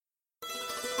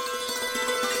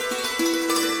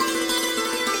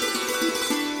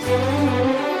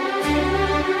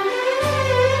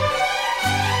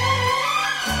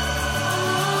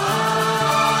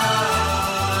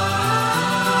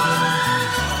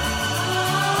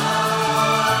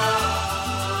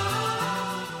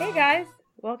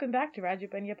welcome back to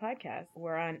Raju Banya Podcast.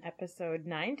 We're on episode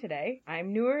 9 today.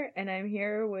 I'm Noor, and I'm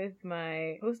here with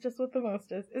my hostess with the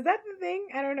mostest. Is that the thing?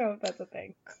 I don't know if that's a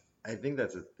thing. I think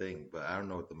that's a thing, but I don't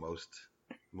know what the most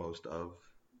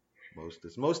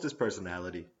is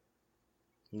personality.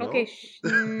 No? Okay,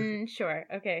 sure.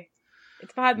 Okay.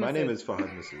 It's Fahad Masood. My name is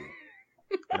Fahad Masood,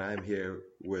 and I'm here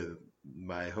with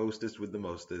my hostess with the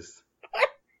mostest.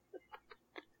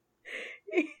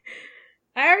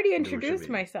 I already introduced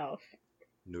myself.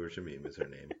 Noor Shamim is her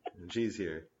name, and she's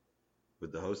here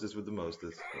with the hostess with the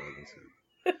mostest, Fahad Masood.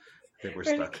 I think we're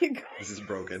stuck. This is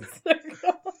broken.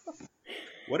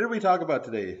 What did we talk about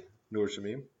today, Noor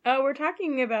Shamim? We're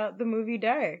talking about the movie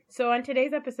Dar. So on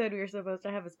today's episode, we were supposed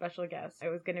to have a special guest. It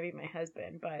was going to be my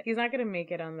husband, but he's not going to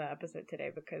make it on the episode today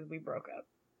because we broke up.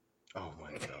 Oh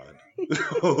my god.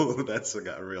 Oh, that's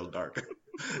got real dark.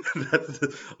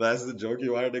 That's the joke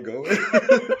you wanted to go with?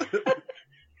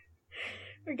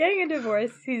 We're getting a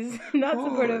divorce. He's not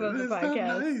supportive of the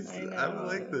podcast. Nice. I know. I don't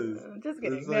like this. Just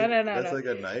kidding. No. That's No. like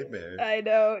a nightmare. I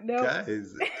know. No.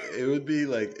 Guys, it would be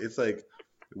like, it's like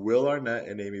Will Arnett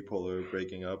and Amy Poehler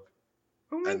breaking up.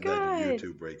 Oh my and god. then you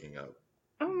two breaking up.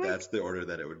 Oh my. That's the order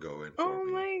that it would go in for Oh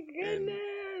me. my goodness.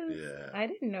 And, yeah. I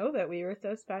didn't know that we were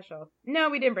so special. No,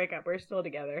 we didn't break up. We're still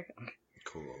together.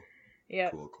 Cool.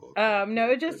 Yeah. Cool.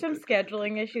 No, just some Good.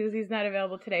 scheduling issues. He's not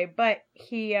available today, but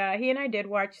he and I did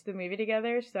watch the movie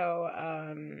together, so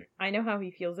I know how he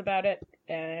feels about it.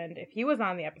 And if he was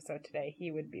on the episode today,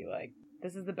 he would be like,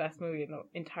 "This is the best movie in the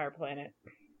entire planet."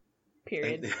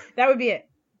 Period. That would be it.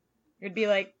 It'd be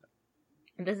like,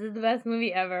 "This is the best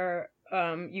movie ever.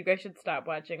 You guys should stop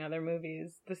watching other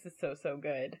movies. This is so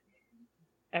good."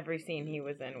 Every scene he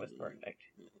was in was perfect.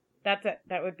 That's it.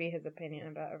 That would be his opinion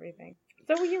about everything.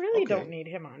 So we really don't need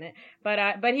him on it.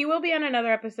 But he will be on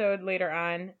another episode later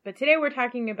on. But today we're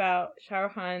talking about Shah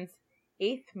Rukh Khan's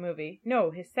 8th movie. No,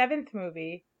 his 7th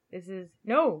movie. His 8th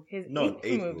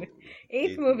movie.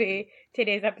 8th movie.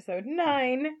 Today's episode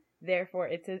 9. Therefore,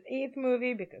 it's his 8th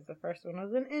movie because the first one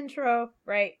was an intro.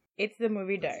 Right? It's the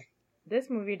movie Dar. This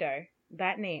movie Dar.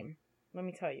 That name. Let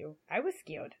me tell you. I was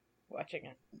scared watching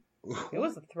it. It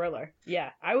was a thriller.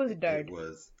 Yeah, I was darred. It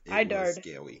was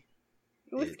scary.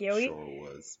 It was scary. It sure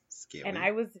was scary. And I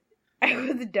was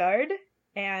darred,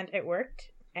 and it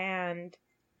worked, and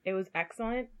it was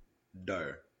excellent.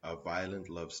 Dar, a violent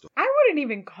love story. I wouldn't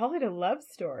even call it a love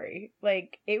story.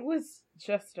 Like, it was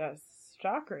just a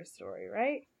stalker story,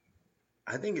 right?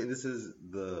 I think this is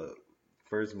the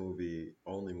first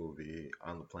only movie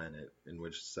on the planet in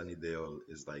which Sunny Deol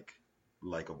is like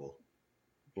likable.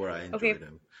 Where I enjoyed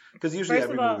him. Because usually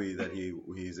every movie that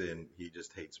he's in, he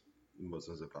just hates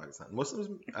Muslims in Pakistan. Muslims,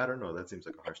 I don't know, that seems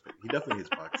like a harsh thing. He definitely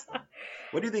hates Pakistan.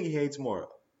 What do you think he hates more?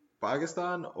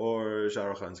 Pakistan or Shah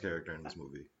Rukh Khan's character in this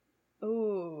movie?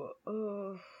 Ooh.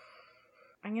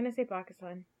 I'm going to say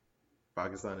Pakistan.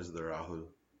 Pakistan is the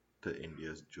Rahul to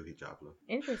India's Juhi Chawla.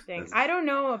 Interesting. I don't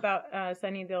know about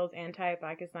Sunny Deol's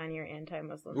anti-Pakistani or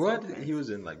anti-Muslim What? He was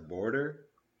in like Border?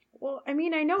 Well, I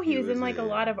mean, I know he was in like a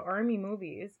lot of army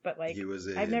movies, but like he was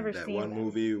in I've never that seen one them.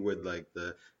 movie with like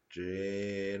the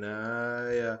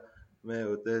Jenaya me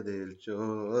utte dil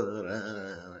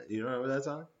chora. You remember that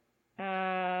song?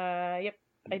 Yep,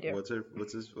 I do. What's the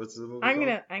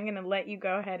movie I'm gonna let you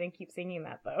go ahead and keep singing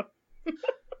that though.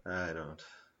 I don't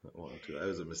want to. That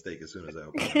was a mistake as soon as I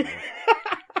opened my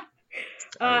mouth.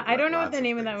 I don't know what the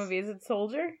name of that movie is. Is it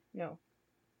Soldier? No.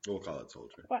 We'll call it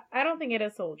Soldier. Well, I don't think it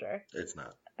is Soldier. It's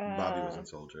not. Bobby was in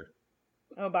Soldier.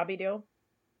 Oh, Bobby Deol?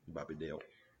 Bobby Deol.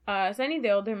 Sunny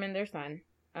Deol, their son.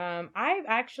 I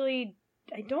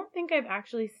don't think I've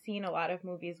actually seen a lot of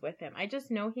movies with him. I just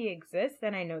know he exists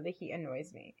and I know that he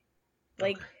annoys me.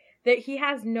 Like, that he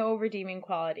has no redeeming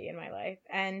quality in my life.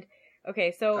 And,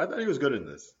 okay, so... I thought he was good in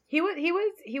this. He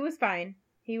was fine.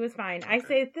 He was fine. Okay. I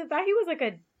say that he was like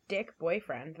a dick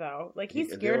boyfriend, though. Like, he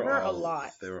scared her a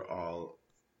lot. They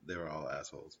were all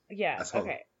assholes. Yeah,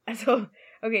 Asshole.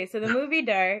 Okay. So the movie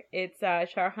Dar, it's Shah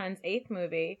Rukh Khan's 8th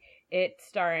movie. It's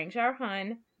starring Shah Rukh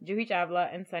Khan, Juhi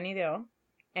Chawla, and Sunny Deol.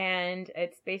 And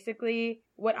it's basically,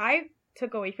 what I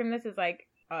took away from this is like,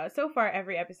 so far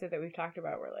every episode that we've talked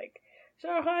about, we're like,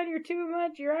 Shah Rukh Khan, you're too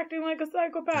much, you're acting like a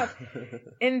psychopath.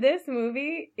 In this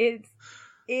movie, it's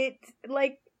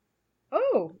like,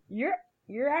 oh, you're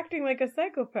acting like a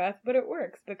psychopath, but it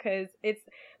works because it's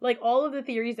like all of the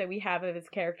theories that we have of his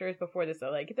characters before this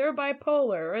are like they're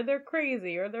bipolar or they're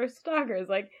crazy or they're stalkers.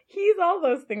 Like he's all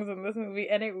those things in this movie,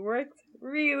 and it works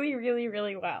really, really,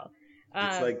 really well.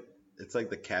 It's like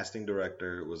the casting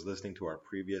director was listening to our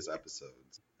previous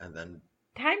episodes and then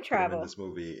time travel in this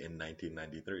movie in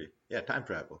 1993. Yeah, time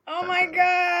travel. Oh my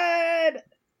god,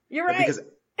 you're right.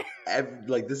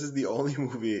 like this is the only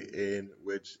movie in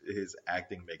which his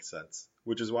acting makes sense,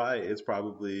 which is why it's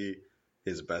probably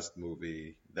his best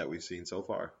movie that we've seen so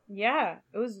far. Yeah,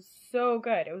 it was so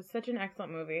good. It was such an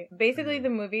excellent movie. Basically, the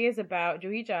movie is about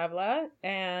Juhi Chawla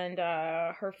and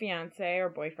her fiance or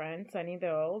boyfriend, Sunny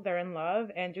Deol. They're in love,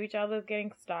 and Juhi Chawla is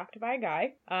getting stalked by a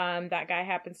guy. That guy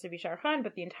happens to be Shah Rukh Khan,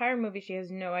 but the entire movie she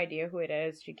has no idea who it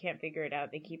is. She can't figure it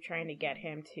out. They keep trying to get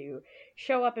him to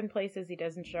show up in places he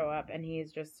doesn't show up, and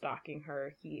he's just stalking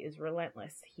her. He is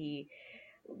relentless. He,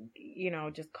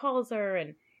 just calls her,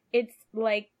 and it's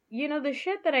like, the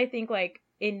shit that I think, like,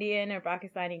 Indian or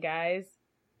Pakistani guys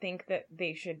think that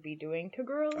they should be doing to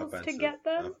girls to get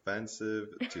them. Offensive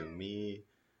to me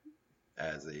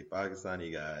as a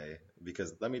Pakistani guy,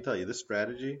 because let me tell you, this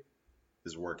strategy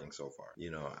is working so far.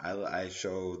 I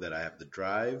show that I have the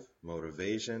drive,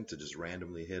 motivation to just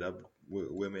randomly hit up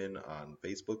women on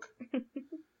Facebook.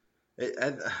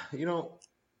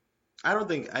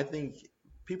 I think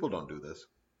people don't do this.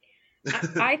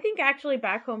 I think actually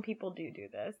back home people do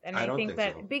this, and I think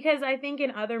that so. Because I think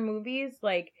in other movies,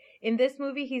 like in this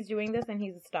movie he's doing this and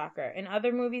he's a stalker. In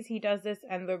other movies he does this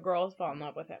and the girls fall in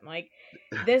love with him. Like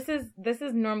this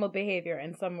is normal behavior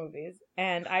in some movies,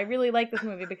 and I really like this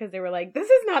movie because they were like,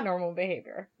 this is not normal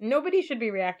behavior. Nobody should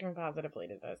be reacting positively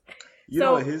to this.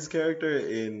 His character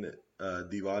in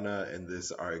Deewana and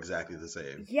this are exactly the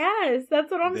same. Yes, that's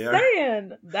what I'm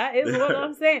saying. That is what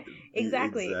I'm saying.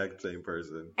 Exactly. The exact same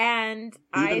person. And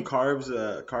he even carves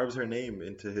her name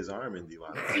into his arm in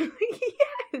Deewana.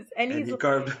 Yes, and he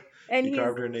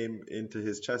carved her name into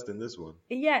his chest in this one.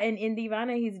 Yeah, and in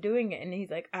Deewana he's doing it, and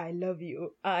he's like, I love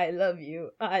you, I love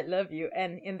you, I love you.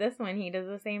 And in this one he does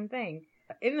the same thing.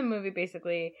 In the movie,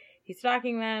 basically, he's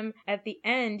stalking them. At the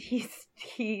end,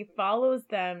 he follows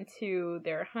them to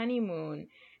their honeymoon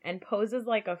and poses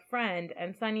like a friend.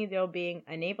 And Sunny Deol, being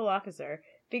a naval officer,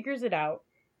 figures it out.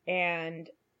 And,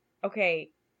 okay,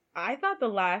 I thought the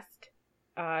last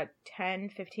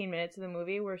 10-15 minutes of the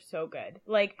movie were so good.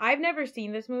 Like, I've never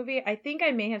seen this movie. I think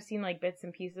I may have seen, like, bits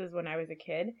and pieces when I was a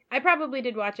kid. I probably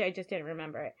did watch it, I just didn't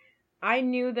remember it. I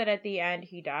knew that at the end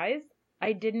he dies.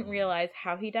 I didn't realize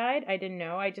how he died. I didn't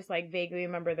know. I just like vaguely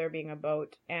remember there being a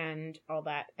boat and all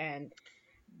that.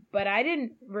 But I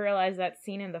didn't realize that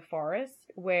scene in the forest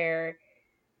where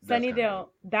Sunny Deol,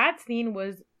 that scene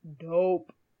was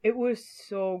dope. It was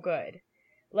so good.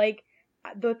 Like,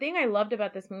 the thing I loved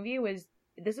about this movie was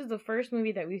this is the first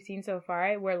movie that we've seen so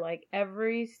far where like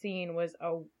every scene was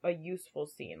a useful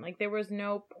scene. Like there was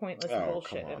no pointless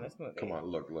bullshit in this movie. Come on,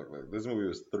 look. This movie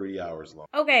was 3 hours long.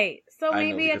 Okay, so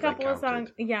maybe a couple of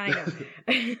songs. Yeah, I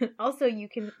know. Also, you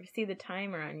can see the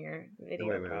timer on your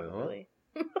video probably.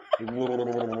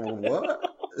 What?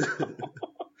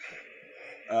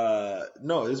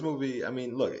 No, this movie, I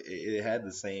mean, look, it had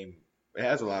the same. It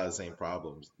has a lot of the same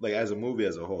problems. Like, as a movie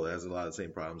as a whole, it has a lot of the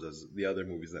same problems as the other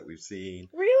movies that we've seen.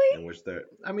 Really? In which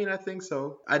I mean, I think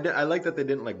so. I like that they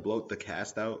didn't, like, bloat the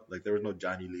cast out. Like, there was no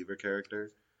Johnny Lever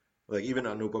character. Like, even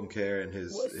Anupam Kher and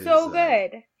his so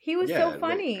good. He was so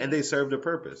funny. Like, and they served a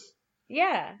purpose.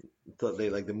 Yeah. So they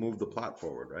moved the plot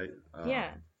forward, right?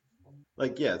 Yeah.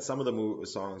 Like, yeah, some of the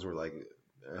songs were, like,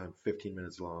 15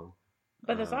 minutes long.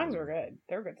 But the songs were good.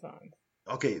 They're good songs.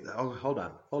 Okay, hold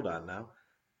on now.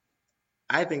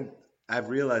 I think I've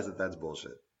realized that that's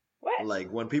bullshit. What? Like,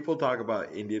 when people talk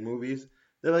about Indian movies,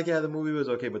 they're like, yeah, the movie was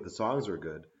okay, but the songs were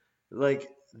good. Like,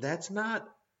 that's not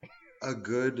a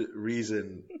good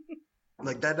reason.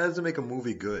 Like, that doesn't make a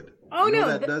movie good. Oh,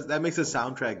 no. That makes a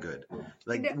soundtrack good.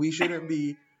 Like, we shouldn't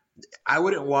be... I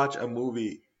wouldn't watch a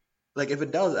movie... Like, if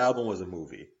Adele's album was a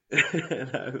movie,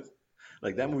 and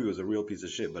like, that movie was a real piece of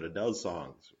shit, but Adele's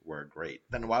songs were great,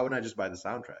 then why wouldn't I just buy the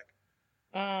soundtrack?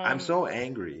 I'm so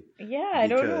angry. Yeah, I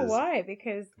don't know why,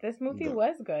 because this movie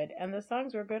was good, and the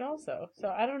songs were good also. So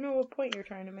I don't know what point you're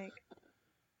trying to make.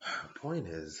 Point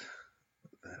is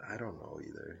that I don't know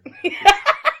either. You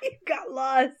got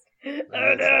lost.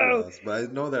 Oh no! Lost, but I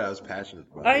know that I was passionate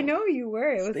about it. I know you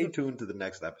were. Stay tuned to the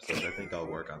next episode. I think I'll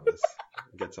work on this.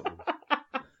 Get something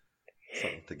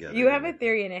together. You have a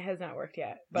theory, and it has not worked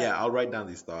yet. But yeah, I'll write down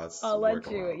these thoughts. I'll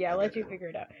let you figure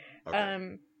it out.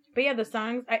 Okay. But yeah, the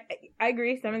songs, I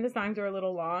agree. Some of the songs are a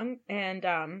little long. And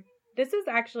this is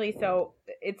actually, so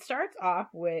it starts off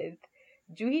with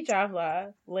Juhi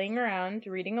Chawla laying around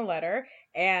reading a letter.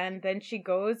 And then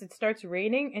it starts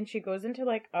raining. And she goes into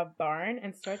like a barn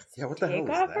and starts to take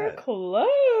off her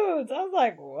clothes. I was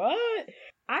like, what?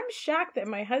 I'm shocked that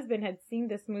my husband had seen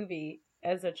this movie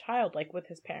as a child, like with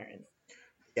his parents.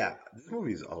 Yeah, this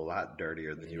movie's a lot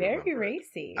dirtier than you remember. Very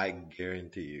racy. I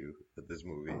guarantee you that this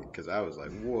movie, because I was like,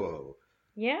 whoa.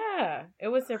 Yeah, it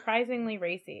was surprisingly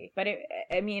racy. But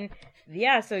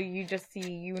so you just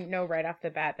see, right off the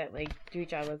bat that, like,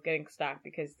 Juicha was getting stalked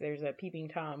because there's a peeping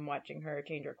Tom watching her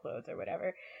change her clothes or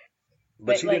whatever.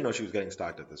 But she didn't know she was getting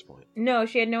stalked at this point. No,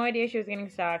 she had no idea she was getting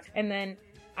stalked. And then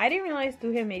I didn't realize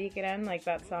Tuhe Merikiran, like,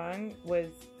 that song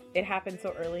it happened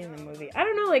so early in the movie. I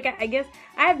don't know, like, I guess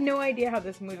I have no idea how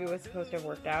this movie was supposed to have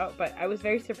worked out, but I was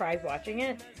very surprised watching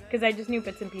it because I just knew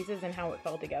bits and pieces and how it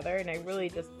fell together, and I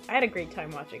had a great time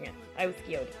watching it. I was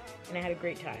skilled, and I had a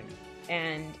great time.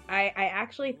 And I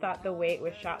actually thought the way it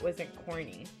was shot wasn't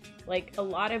corny. Like, a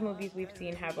lot of movies we've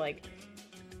seen have, like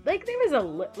there was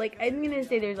I'm gonna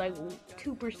say there's, like,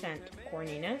 2%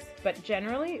 corniness, but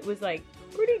generally it was, like,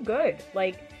 pretty good.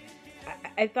 Like,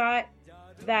 I thought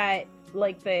that,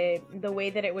 like, the way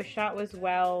that it was shot was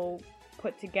well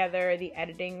put together. The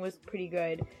editing was pretty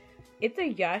good. It's a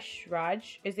Yash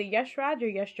Raj. Is it Yash Raj or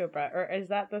Yash Chopra? Or is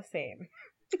that the same?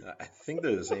 I think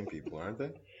they're the same people, aren't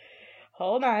they?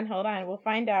 Hold on. We'll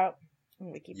find out.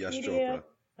 Wikipedia. Yash Chopra.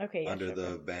 Okay, Yash under Chopra.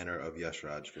 the banner of Yash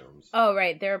Raj Films. Oh,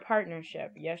 right. They're a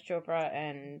partnership. Yash Chopra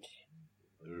and...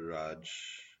 Raj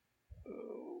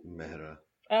Mehra.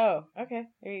 Oh, okay.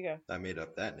 There you go. I made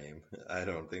up that name. I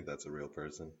don't think that's a real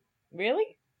person.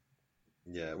 Really?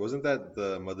 Yeah. Wasn't that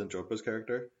the Madan Chopra's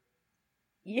character?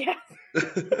 Yeah.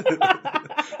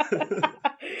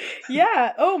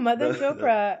 Yeah. Oh, Madan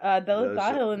Chopra, Dalit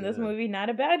Dahil in this movie, not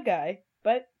a bad guy,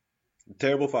 but...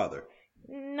 Terrible father.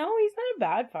 No, he's not a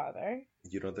bad father.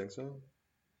 You don't think so?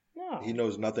 No. He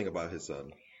knows nothing about his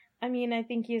son. I mean, I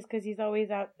think because he's always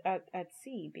out at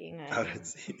sea, being out at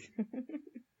sea.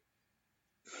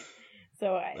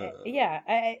 So I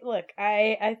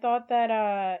thought that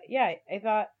I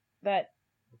thought that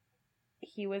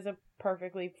he was a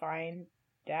perfectly fine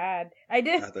dad.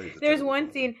 There's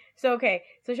one scene. So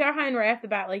Shah Rukh right off the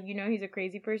bat, like, he's a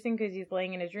crazy person because he's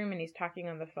laying in his room and he's talking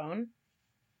on the phone,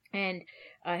 and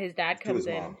his dad comes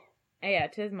in. Mom. Yeah,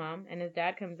 to his mom, and his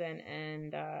dad comes in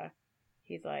and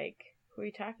he's like, "Who are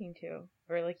you talking to?"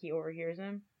 Or, like, he overhears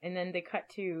him, and then they cut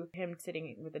to him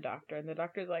sitting with the doctor, and the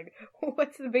doctor's like,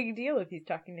 "What's the big deal if he's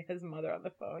talking to his mother on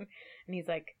the phone?" And he's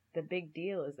like, "The big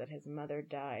deal is that his mother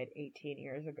died 18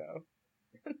 years ago."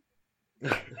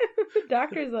 The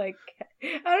doctor's like,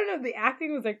 I don't know, the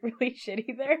acting was, like, really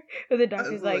shitty there, but the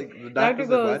doctor's like, the doctor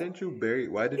goes, why did you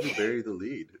bury the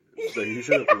lead? So you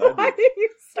should have led. Why did you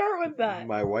start with that?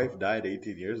 My wife died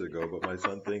 18 years ago, but my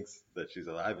son thinks that she's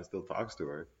alive and still talks to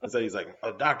her. And so he's like,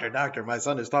 "Oh, doctor, my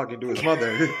son is talking to his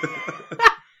mother."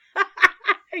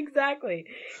 Exactly.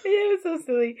 It was so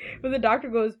silly. But the doctor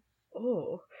goes,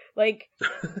 "Oh." Like,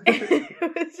 it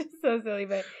was just so silly.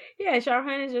 But yeah, Shah Rukh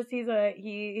Khan is just,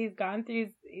 he's gone through,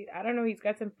 I don't know, he's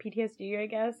got some PTSD, I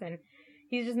guess, and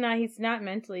he's not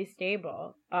mentally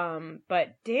stable.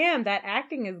 But damn, that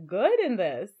acting is good in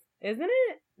this, isn't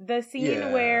it? The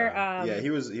scene where he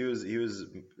was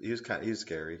scary. He's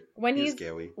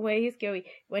scary.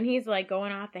 When he's, like,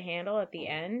 going off the handle at the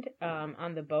end,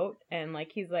 on the boat, and,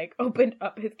 like, he's, like, opened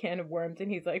up his can of worms, and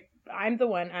he's like, I'm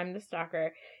the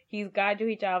stalker. He's got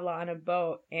Juhi Chawla on a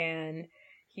boat, and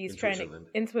he's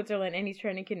in Switzerland, and he's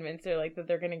trying to convince her, like, that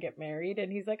they're gonna get married, and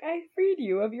he's like, I freed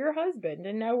you of your husband,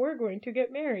 and now we're going to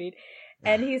get married.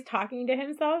 And he's talking to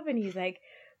himself, and he's like,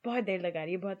 बहुत देर लगा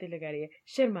रही है,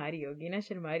 शर्मा रही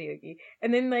होगी.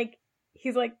 And then, like,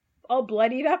 he's, like, all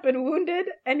bloodied up and wounded,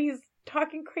 and he's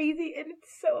talking crazy, and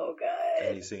it's so good.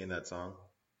 And he's singing that song?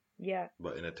 Yeah.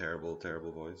 But in a terrible,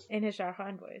 terrible voice? In his Shah Rukh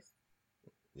Khan voice.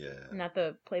 Yeah. Not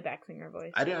the playback singer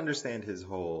voice. I didn't understand his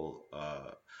whole,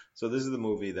 so this is the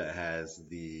movie that has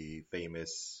the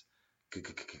famous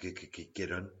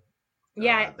Kiran.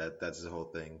 Yeah. That's his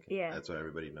whole thing. Yeah. That's what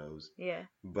everybody knows. Yeah.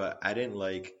 But I didn't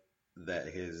like that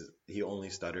he only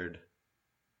stuttered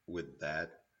with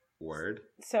that word.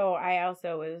 So I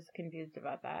also was confused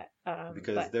about that.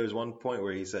 Because there was one point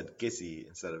where he said kissy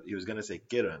he was going to say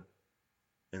Kiran,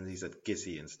 and he said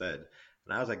kissy instead.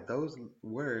 And I was like, those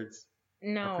words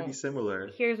are pretty similar.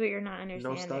 Here's what you're not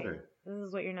understanding. No stutter. This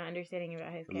is what you're not understanding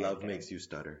about his character. Love makes you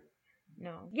stutter.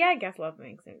 No. Yeah, I guess love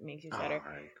makes you stutter.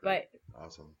 All right, but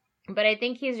awesome. But I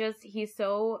think he's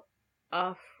so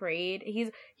afraid.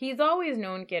 He's always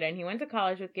known Kiran. He went to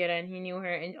college with Kiran. He knew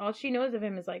her, and all she knows of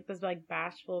him is, like, this, like,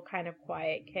 bashful kind of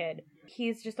quiet kid.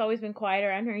 He's just always been quiet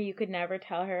around her. You could never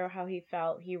tell her how he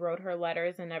felt. He wrote her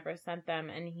letters and never sent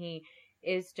them, and he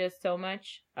is just so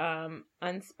much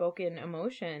unspoken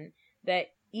emotion that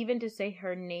even to say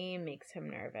her name makes him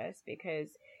nervous, because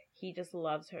he just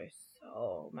loves her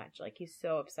so much. Like, he's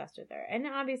so obsessed with her. And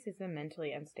obviously he's a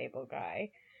mentally unstable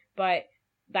guy, but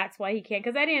that's why he can't,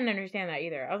 because I didn't understand that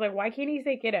either. I was like, why can't he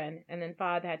say Kiran? And then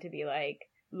Fahad had to be like,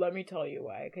 let me tell you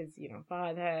why. Because,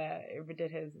 Fahad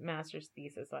did his master's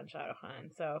thesis on Shah Rukh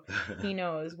Khan. So he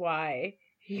knows why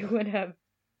he would have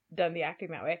done the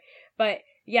acting that way. But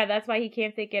yeah, that's why he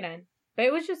can't take it in. But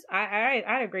it was just, I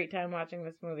had a great time watching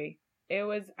this movie. It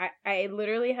was, I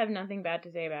literally have nothing bad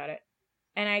to say about it.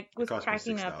 And I was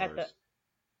cracking up at the...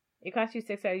 It cost you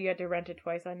 $6. You had to rent it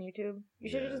twice on YouTube. You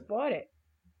should have just bought it.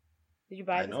 Did you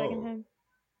buy it the second time?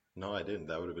 No, I didn't.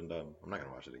 That would have been dumb. I'm not going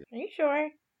to watch it again. Are you sure?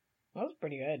 That was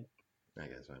pretty good. I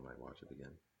guess I might watch it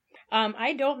again.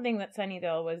 I don't think that Sunny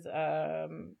Deol was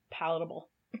palatable.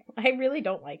 I really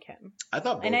don't like him. I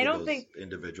thought both of those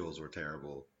individuals were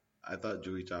terrible. I thought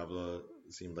Juhi Chawla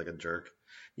seemed like a jerk.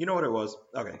 You know what it was?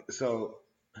 Okay, so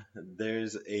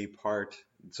there's a part.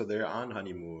 So they're on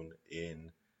honeymoon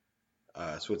in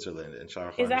Switzerland, and Shah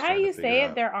Rukh Khan is that how you say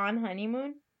it? They're on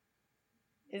honeymoon.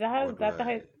 Is that how?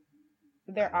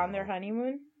 They're on their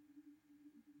honeymoon?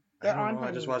 They're on honeymoon.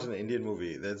 I just watched an Indian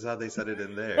movie. That's how they said it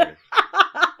in there.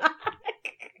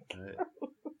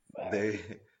 Right.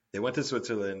 They went to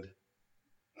Switzerland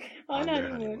on their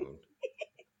honeymoon.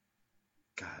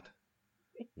 God.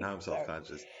 Now I'm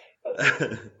self-conscious.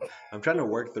 I'm trying to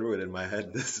work through it in my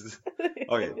head.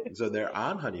 Okay, so they're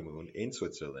on honeymoon in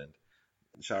Switzerland.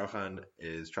 Shah Rukh Khan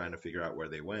is trying to figure out where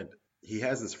they went. He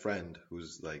has this friend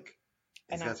who's like,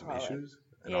 he's got some issues.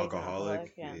 An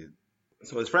alcoholic. Yeah.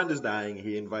 So his friend is dying.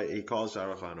 He calls Shah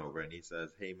Rukh Khan over and he says,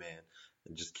 "Hey man,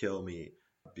 just kill me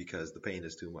because the pain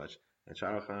is too much." And Shah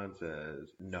Rukh Khan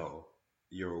says, "No,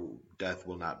 your death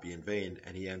will not be in vain."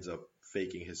 And he ends up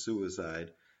faking his suicide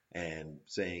and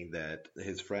saying that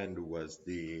his friend was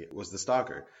the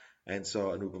stalker. And so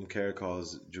Anupam Kher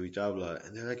calls Juhi Chawla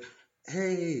and they're like,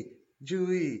 "Hey,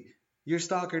 Juhi, your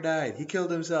stalker died. He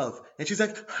killed himself." And she's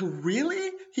like,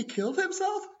 "Really? He killed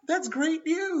himself? That's great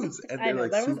news." And they're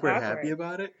like super happy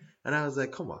about it. And I was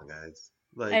like, come on, guys.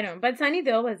 Like, I know, but Sunny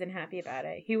Deol wasn't happy about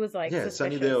it. He was like,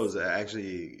 Sunny Deol was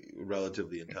actually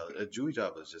relatively intelligent. Juhi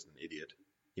Chawla is just an idiot.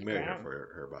 He married her for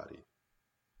her body.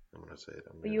 I'm gonna say it.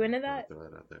 Were you into that? Throw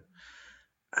that out there.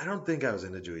 I don't think I was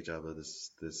into Juhi Chawla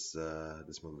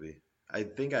this movie. I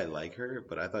think I like her,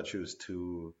 but I thought she was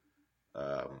too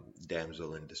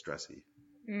damsel in distressy.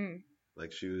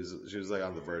 Like she was like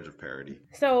on the verge of parody.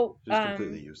 So she was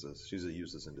completely useless. She's a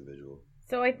useless individual.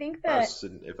 So I think that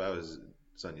if I was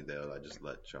Sunny Deol, I'd just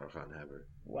let Shah Rukh Khan have her.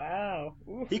 Wow.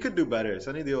 Oof. He could do better.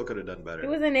 Sunny Deol could have done better. He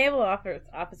was a naval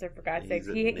officer, for God's sake.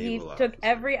 He took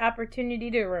every opportunity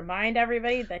to remind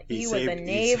everybody that he was a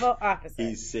naval officer.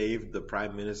 He saved the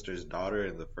Prime Minister's daughter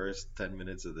in the first 10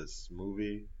 minutes of this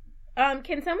movie.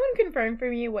 Can someone confirm for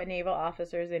me what naval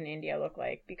officers in India look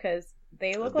like? Because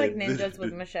they look like ninjas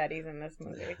with machetes in this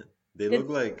movie. They look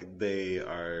like they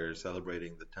are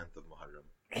celebrating the 10th of Muharram.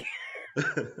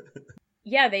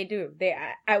 Yeah, they do.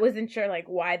 I wasn't sure like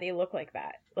why they look like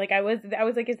that. Like I was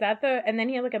like, is that the? And then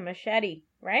he had like a machete,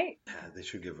 right? Yeah,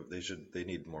 they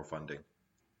need more funding.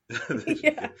 They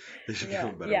should give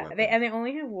them better weapons. They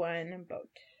only have one boat.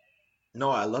 No,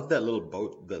 I love that little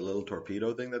boat, that little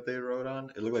torpedo thing that they rode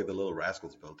on. It looked like the Little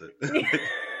Rascals built it. It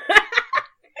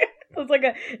was like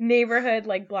a neighborhood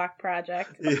like block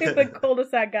project. Yeah. The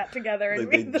cul-de-sac got together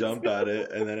and like they jumped at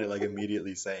it and then it like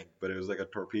immediately sank. But it was like a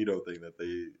torpedo thing that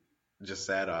they just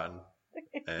sat on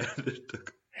and it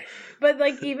took. But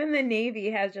like even the Navy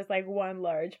has just like one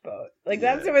large boat. Like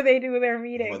that's where they do their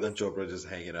meetings. Madan Chopra just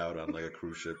hanging out on like a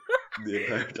cruise ship the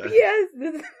entire time. Yes,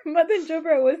 Madan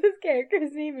Chopra was his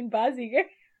character's name in Bazigar.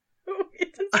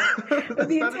 His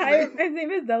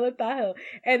name is Dalit Tahil,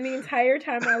 and the entire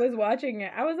time I was watching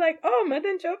it, I was like, "Oh,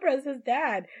 Madan Chopra is his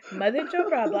dad. Madan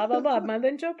Chopra, blah blah blah.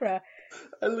 Madan Chopra."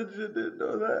 I legit didn't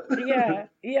know that.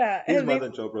 Yeah. He's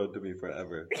Madan Chopra to me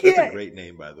forever. That's a great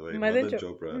name, by the way. Madan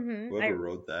Chopra. Mm-hmm. Whoever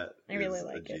wrote that, I really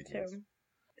like it too.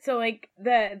 So like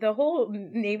the whole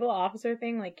naval officer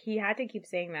thing, like he had to keep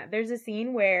saying that. There's a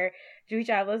scene where Juhi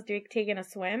Chawla's taking a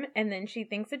swim, and then she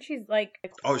thinks that she's like,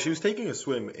 oh, she was taking a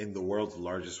swim in the world's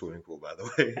largest swimming pool, by the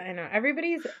way. I know,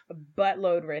 everybody's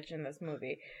buttload rich in this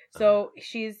movie. So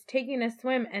she's taking a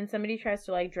swim, and somebody tries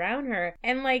to like drown her,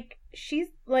 and like she's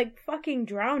like fucking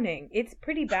drowning. It's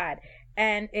pretty bad,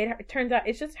 and it turns out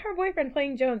it's just her boyfriend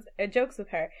playing jokes with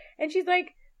her, and she's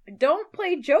like, "Don't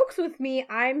play jokes with me.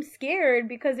 I'm scared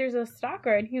because there's a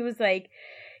stalker." And he was like,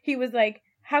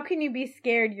 "How can you be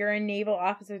scared? You're a naval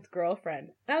officer's girlfriend."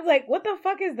 And I was like, "What the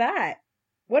fuck is that?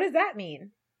 What does that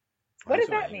mean? What does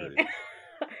that mean?"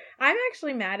 I'm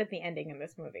actually mad at the ending in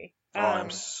this movie. I'm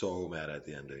so mad at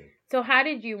the ending. So how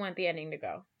did you want the ending to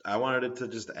go? I wanted it to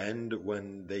just end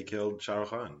when they killed Shah Rukh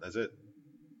Khan. That's it.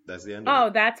 That's the end. Oh,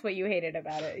 that's what you hated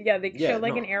about it. Yeah, they show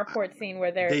like an airport scene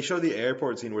where they show the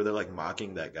airport scene where they're like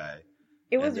mocking that guy.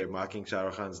 and they're mocking Shah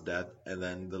Rukh Khan's death, and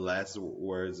then the last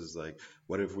words is like,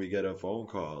 "What if we get a phone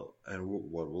call, and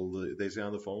what will they say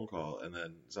on the phone call?" And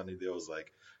then Sunny Deol's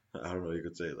like, I don't know, you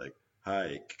could say like,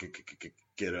 "Hi,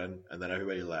 Kiran," and then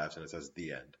everybody laughs, and it says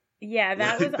the end. Yeah,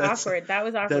 that was awkward. That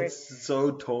was awkward. That's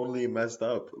so totally messed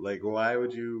up. Like, why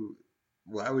would you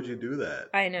do that?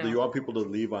 I know. Do you want people to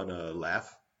leave on a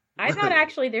laugh? I thought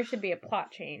actually there should be a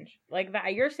plot change. Like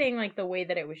that, you're saying like the way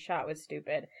that it was shot was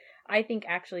stupid. I think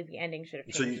actually the ending should have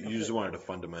changed. So you just wanted to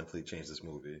fundamentally change this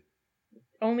movie?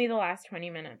 Only the last 20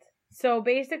 minutes. So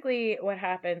basically what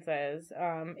happens is,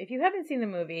 if you haven't seen the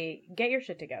movie, get your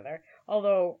shit together.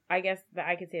 Although, I guess that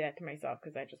I could say that to myself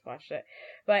because I just watched it.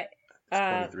 But it's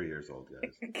 23 years old,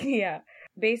 guys. Yeah.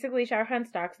 Basically, Shah Rukh Khan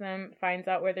stalks them, finds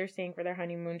out where they're staying for their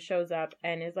honeymoon, shows up,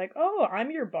 and is like, "Oh,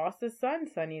 I'm your boss's son,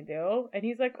 Sunny Deol." And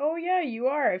he's like, "Oh, yeah, you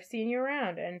are. I've seen you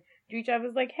around." And Juhi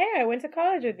Chawla's like, "Hey, I went to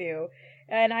college with you.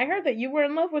 And I heard that you were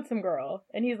in love with some girl."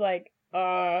 And he's like,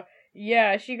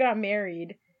 yeah, she got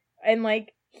married." And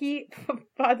like,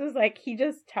 Faz was like, he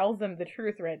just tells them the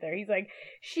truth right there. He's like,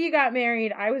 "She got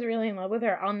married. I was really in love with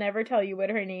her. I'll never tell you what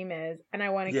her name is. And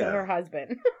I want to kill her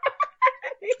husband."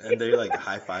 And they like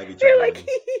high five each other. They're like,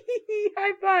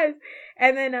 high fives.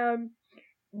 And then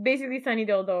basically Sunny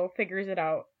Deol though figures it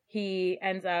out. He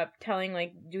ends up telling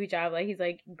like Juhi Chawla, he's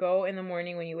like, "Go in the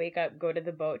morning when you wake up, go to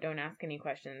the boat, don't ask any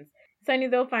questions." Sunny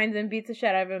Deol finds him, beats the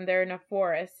shit out of him. They're in a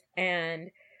forest,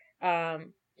 and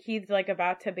he's like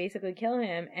about to basically kill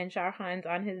him, and Shah Rukh Khan's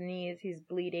on his knees, he's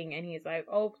bleeding, and he's like,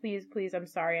 "Oh, please, please, I'm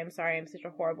sorry, I'm such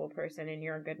a horrible person, and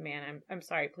you're a good man. I'm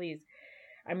sorry, please.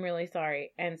 I'm really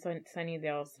sorry." And so Sunny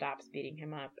Deol stops beating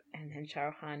him up, and then Shah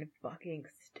Rukh Khan fucking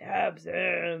stabs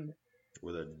him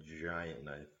with a giant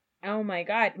knife. Oh my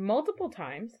god, multiple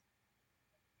times.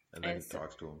 And then he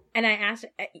talks to him. And I asked,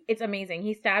 it's amazing.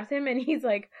 He stabs him, and he's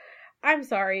like, "I'm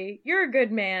sorry, you're a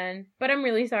good man, but I'm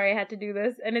really sorry I had to do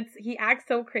this." And he acts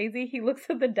so crazy. He looks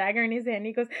at the dagger in his hand, and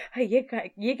he goes, "Ye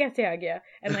kaise aa gaya?"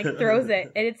 And like throws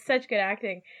it, and it's such good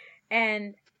acting.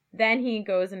 And then he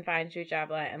goes and finds Juhi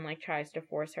Chawla and like tries to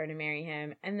force her to marry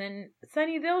him. And then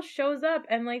Sunny Deol shows up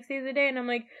and like saves the day. And I'm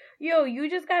like, "Yo, you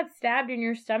just got stabbed in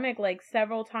your stomach like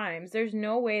several times. There's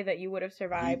no way that you would have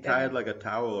survived." He tied like a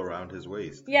towel around his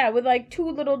waist. Yeah, with like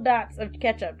 2 little dots of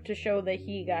ketchup to show that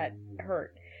he got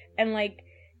hurt. And like,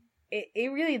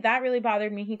 that really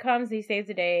bothered me. He comes, he saves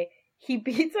the day. He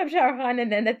beats up Shah Rukh Khan,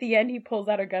 and then at the end he pulls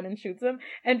out a gun and shoots him.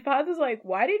 And Faz was like,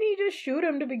 "Why didn't he just shoot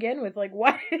him to begin with? Like,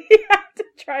 why did he have to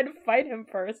try to fight him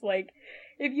first? Like,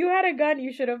 if you had a gun,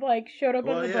 you should have like showed up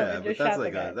on the boat and just shot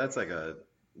the guy." That's like a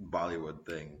Bollywood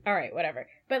thing. All right, whatever.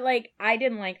 But like, I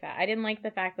didn't like that. I didn't like the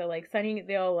fact that like Sunny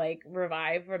Deol like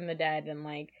revived from the dead and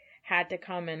like had to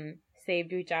come and save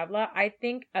Juhi Chawla. I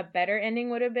think a better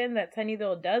ending would have been that Sunny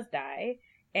Deol does die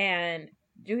and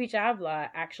Juhi Chawla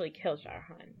actually kills Shah Rukh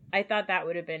Khan. I thought that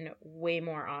would have been way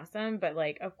more awesome, but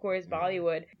like, of course,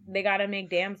 Bollywood, they gotta make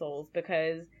damsels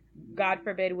because God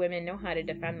forbid women know how to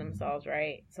defend themselves,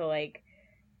 right? So like,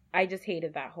 I just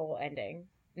hated that whole ending.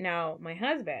 Now, my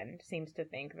husband seems to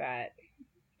think that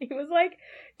he was like,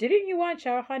 "Didn't you want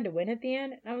Shah Rukh Khan to win at the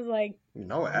end?" And I was like,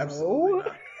 "No, absolutely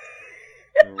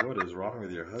not." What is wrong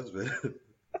with your husband?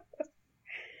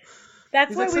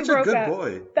 That's why we broke up.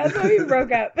 Boy. That's why we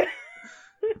broke up.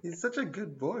 He's such a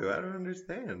good boy. I don't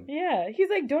understand. Yeah, he's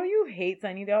like, "Don't you hate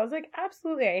Sunny Deol?" I was like,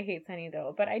 "Absolutely, I hate Sunny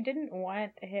Deol, but I didn't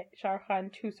want Shah Rukh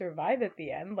Khan to survive at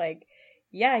the end. Like,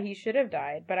 yeah, he should have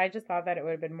died, but I just thought that it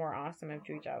would have been more awesome if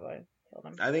Juhi Chawla killed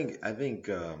him." I think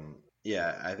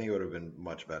it would have been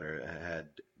much better had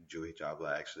Juhi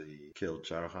Chawla actually killed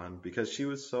Shah Rukh Khan because she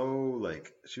was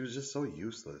just so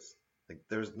useless. Like,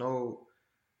 there's no.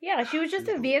 Yeah, she was just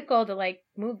a vehicle to like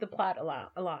move the plot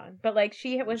along, but like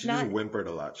she just whimpered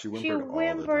a lot. She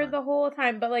whimpered the whole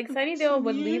time. But like Sunny Deol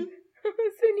would leave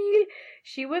Sunil.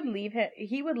 He would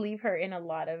leave her in a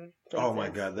lot of places. Oh my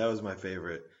god, that was my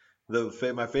favorite.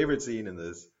 My favorite scene in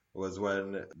this was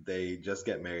when they just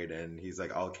get married and he's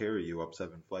like, "I'll carry you up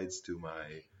 7 flights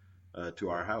to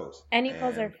our house." And he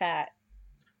calls her fat.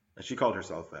 And she called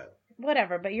herself fat.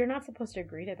 Whatever, but you're not supposed to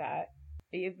agree to that.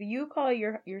 If you call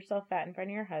yourself fat in front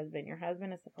of your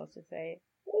husband is supposed to say,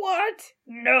 "What?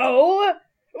 No!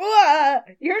 What?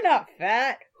 You're not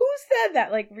fat." Who said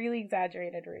that? Like, really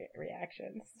exaggerated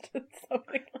reactions to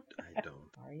something like that. I don't.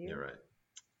 Are you? You're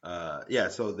right. Yeah,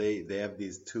 so they have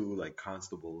these 2 like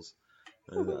constables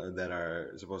that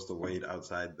are supposed to wait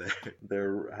outside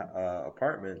their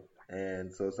apartment,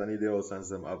 and so Sunny Deol sends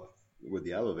them up with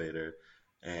the elevator,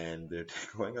 and they're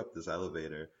going up this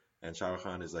elevator. And Shah Rukh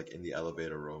Khan is like in the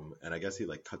elevator room, and I guess he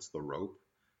like cuts the rope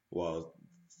while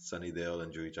Sunny Deol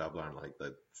and Juhi Chawla are on like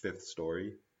the 5th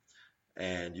story.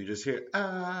 and you just hear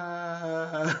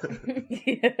ah.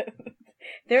 Yeah.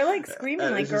 They're like screaming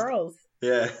And like it's just girls.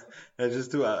 yeah, and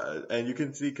just to and you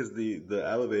can see because the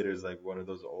elevator is like one of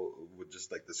those old with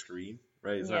just like the screen,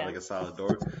 right? It's not Yeah. like a solid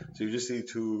door, so you just see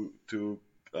two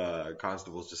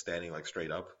constables just standing like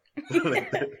straight up,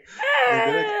 like they're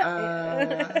like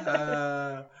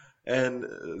ah. And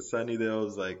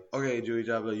Sunnydale's like, okay, Julie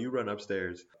Jabba, you run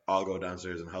upstairs. I'll go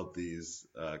downstairs and help these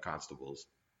constables,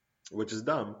 which is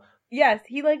dumb. Yes,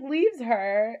 he like leaves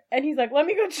her and he's like, let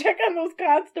me go check on those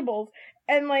constables.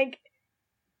 And like,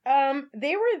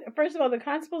 they were, first of all, the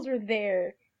constables were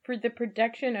there for the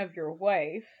protection of your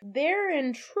wife. They're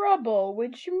in trouble,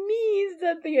 which means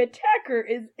that the attacker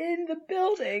is in the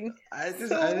building. I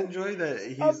enjoy that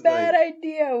he's a bad like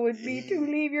idea would be to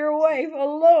leave your wife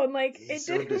alone. Like, he's it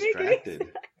so didn't make any distracted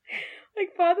sense.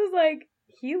 Like, Father's like,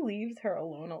 he leaves her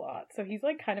alone a lot, so he's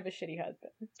like kind of a shitty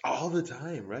husband. all the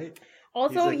time, right?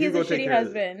 Also, Like, he's a shitty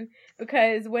husband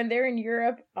because when they're in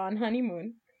Europe on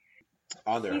honeymoon,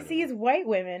 he sees white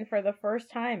women for the first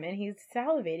time and he's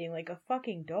salivating like a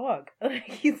fucking dog. Like,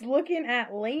 he's looking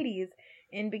at ladies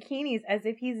in bikinis as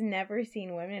if he's never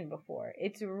seen women before.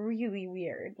 It's really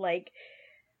weird. Like,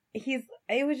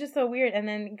 it was just so weird. And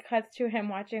then cuts to him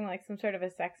watching like some sort of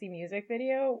a sexy music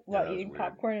video while eating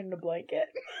popcorn in a blanket.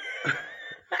 And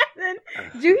then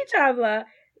Juhi Chawla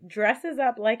dresses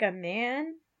up like a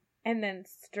man and then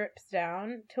strips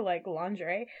down to like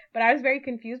lingerie. But I was very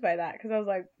confused by that because I was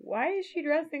like, why is she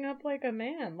dressing up like a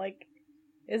man? Like,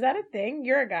 is that a thing?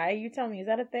 You're a guy. You tell me, is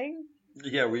that a thing?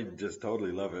 Yeah, we just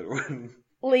totally love it when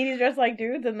ladies dress like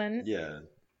dudes and then yeah,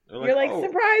 you're like, oh,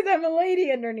 surprise, I'm a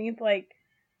lady underneath. Like,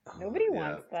 nobody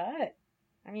wants that.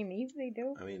 I mean, maybe they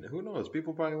do. I mean, who knows?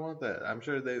 People probably want that. I'm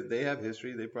sure they have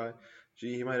history. They probably,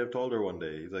 he might have told her one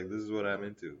day. He's like, this is what I'm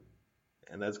into.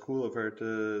 And that's cool of her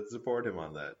to support him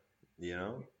on that, you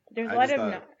know? There's a lot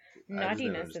of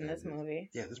naughtiness in this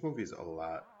movie. Yeah, this movie is a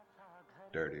lot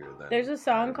dirtier than... There's a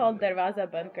song called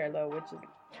Darwaza Band Kar Lo, which is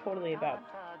totally about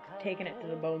taking it to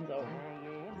the bone zone.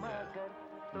 Yeah,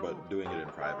 but doing it in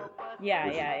private. Yeah.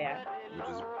 Which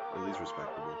is at least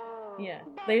respectable. Yeah.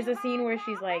 There's a scene where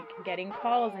she's like getting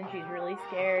calls and she's really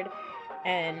scared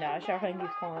and Shah Rukh Khan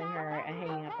keeps calling her and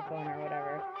hanging up the phone or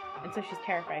whatever. And so she's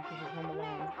terrified because she's home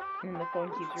alone. And the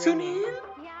phone keeps ringing.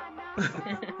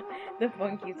 The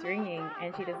phone keeps ringing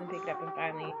and she doesn't pick it up, and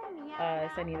finally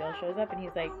Sunny Deol shows up and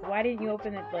he's like, why didn't you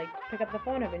open it, like pick up the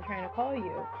phone? I've been trying to call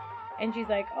you. And she's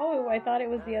like, oh, I thought it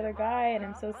was the other guy and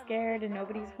I'm so scared and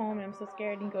nobody's home and I'm so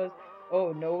scared. And he goes,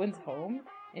 oh, no one's home?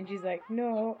 And she's like,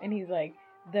 no. And he's like,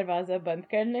 Darwaza band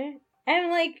kar le. And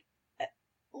I'm like,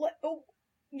 oh,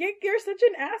 you're such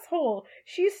an asshole.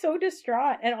 She's so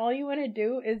distraught and all you want to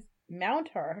do is mount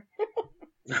her.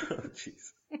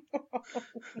 Jeez.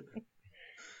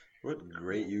 What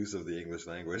great use of the English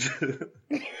language.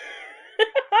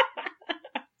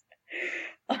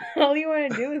 All you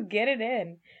want to do is get it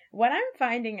in. What I'm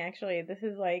finding, actually, this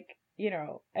is like,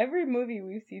 every movie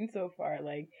we've seen so far,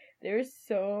 like, there's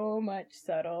so much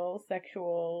subtle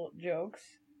sexual jokes.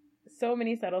 So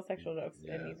many subtle sexual jokes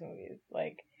in these movies,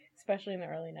 like, especially in the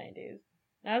early 90s.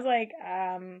 And I was like,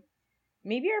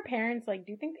 maybe our parents, like,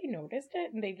 do you think they noticed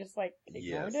it? And they just, like,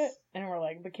 ignored it? And we're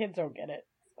like, the kids don't get it.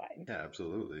 It's fine. Yeah,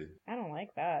 absolutely. I don't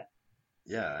like that.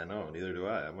 Yeah, I know. Neither do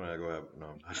I. I'm going to go out. No,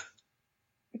 I'm not.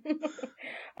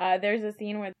 There's a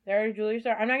scene where they're at a jewelry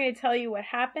store. I'm not going to tell you what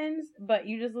happens, but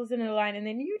you just listen to the line and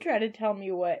then you try to tell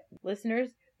me what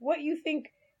you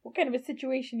think, what kind of a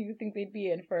situation you think they'd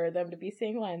be in for them to be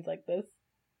saying lines like this.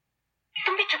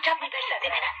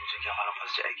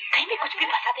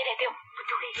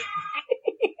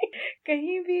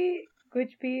 कहीं भी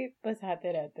कुछ भी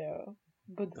बसाते रहते हो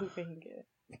बुद्धू कहेंगे.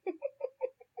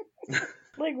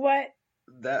 Like what?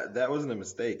 That wasn't a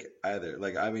mistake either.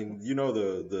 Like, I mean,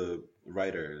 the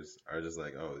writers are just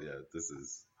like, oh yeah, this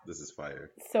is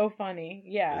fire. So funny,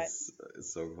 yeah. It's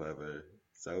so clever.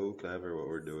 So clever what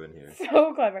we're doing here.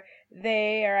 So clever.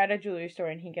 They are at a jewelry store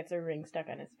and he gets a ring stuck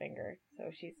on his finger.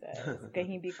 So she says,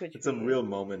 "Kahin bhi kuch." It's a real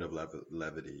moment of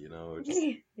levity, Just...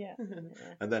 yeah.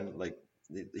 And then like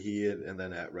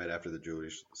right after the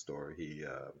jewelry store, he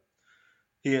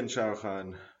and Shah Rukh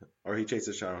Khan, or he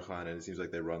chases Shah Rukh Khan, and it seems like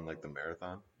they run like the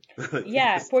marathon. Like,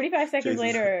 yeah, 45 seconds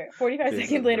later, somebody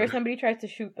tries to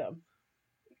shoot them.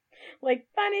 Like,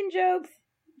 fun and jokes,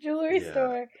 jewelry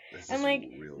store. And like,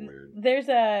 real weird. There's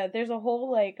a whole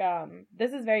like,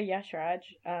 this is very Yash Raj.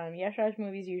 Yash Raj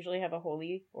movies usually have a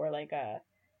Holi or like a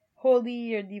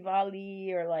Holi or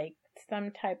Diwali or like some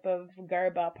type of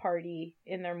Garba party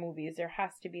in their movies. There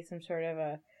has to be some sort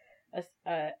of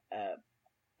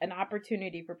an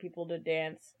opportunity for people to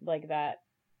dance like that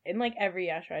in like every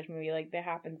Yash Raj movie, like that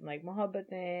happens in like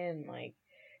Mohabbatin, like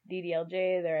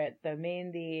DDLJ, they're at the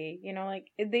Mehndi, you know,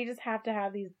 like they just have to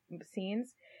have these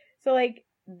scenes. So like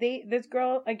this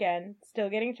girl again, still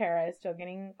getting terrorized, still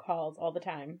getting calls all the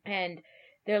time, and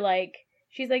they're like,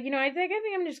 she's like, you know, I think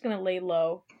I'm just gonna lay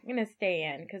low, I'm gonna stay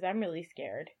in because I'm really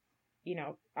scared, you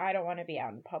know, I don't want to be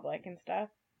out in public and stuff.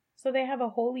 So they have a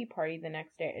holy party the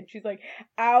next day, and she's like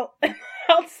out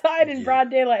outside in broad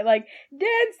daylight, like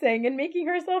dancing and making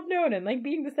herself known and like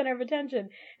being the center of attention.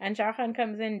 And Shah Khan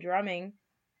comes in drumming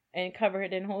and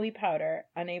covered in holy powder,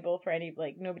 unable for any,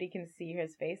 like, nobody can see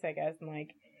his face, I guess. And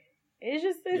like, it's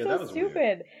so stupid.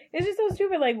 Weird. It's just so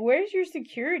stupid. Like, where's your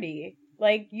security?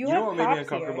 Like, you have know what made me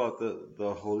uncomfortable about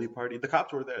the holy party? The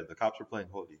cops were there. The cops were playing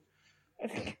holy.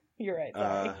 You're right.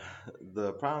 Sorry.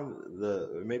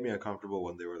 It made me uncomfortable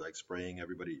when they were like spraying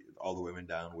everybody, all the women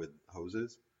down with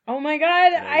hoses. Oh my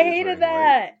god, I hated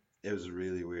that. White. It was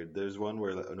really weird. There's one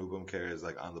where Anupam Kher is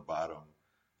like on the bottom,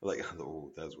 like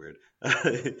oh, that was weird.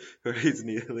 Where he's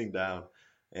kneeling down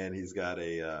and he's got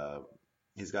a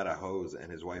hose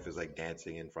and his wife is like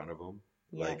dancing in front of him,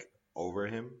 like over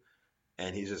him,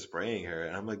 and he's just spraying her,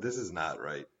 and I'm like, this is not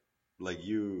right. Like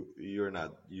you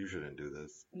shouldn't do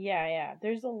this. Yeah.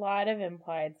 There's a lot of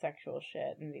implied sexual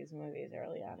shit in these movies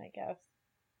early on, I guess.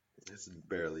 It's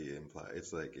barely implied.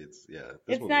 It's like it's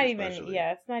not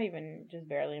even just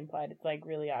barely implied. It's like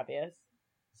really obvious.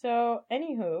 So,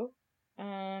 anywho,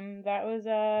 that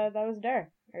was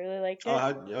Dar. I really liked it.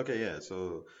 Okay, yeah.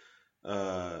 So,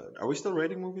 are we still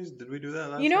rating movies? Did we do that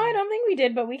last time? I don't think we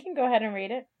did, but we can go ahead and rate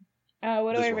it.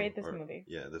 What do I rate this movie?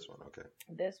 Yeah, this one, okay.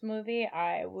 This movie,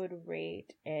 I would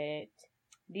rate it...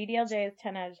 DDLJ is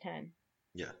 10 out of 10.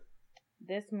 Yeah.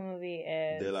 This movie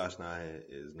is... De La Snahe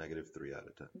is -3 out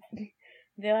of 10.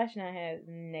 De La Snahe is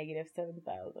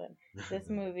 -7,000. This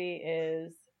movie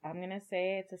is... I'm going to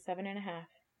say it's a 7.5.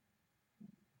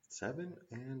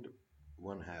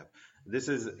 7.5. This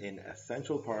is an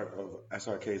essential part of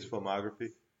SRK's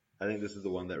filmography. I think this is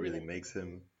the one that really makes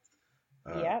him...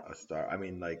 a star. I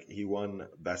mean, like, he won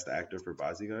Best Actor for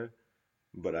Bazigar,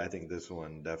 but I think this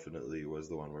one definitely was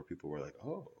the one where people were like,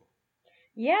 oh.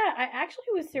 Yeah, I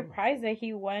actually was surprised that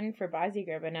he won for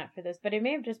Bazigar, but not for this. But it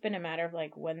may have just been a matter of,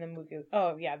 like, when the movie...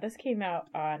 Oh, yeah, this came out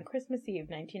on Christmas Eve,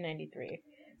 1993.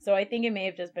 So I think it may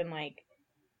have just been, like,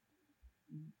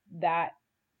 that...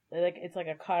 Like, it's like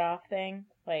a cutoff thing.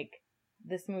 Like,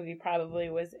 this movie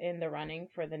probably was in the running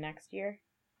for the next year.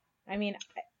 I mean...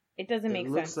 It doesn't make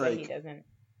sense that he doesn't.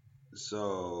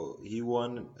 So he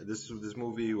won. This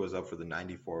movie was up for the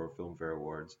 '94 Filmfare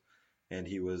Awards, and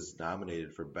he was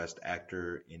nominated for Best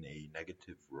Actor in a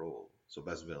Negative Role, so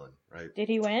Best Villain, right? Did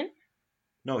he win?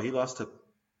 No, he lost to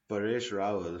Paresh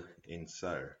Rawal in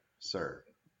Sir, SIR,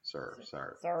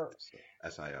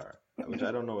 which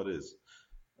I don't know what it is.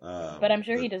 But I'm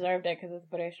sure he deserved it because it's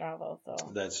Paresh Rawal.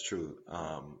 So that's true.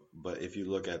 But if you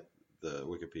look at the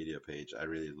Wikipedia page, I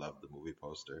really love the movie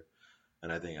poster,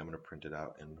 and I think I'm gonna print it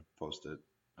out and post it.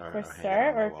 For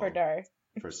Sir or for Dar?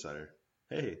 For Sir.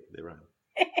 Hey, they run.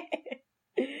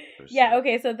 Yeah.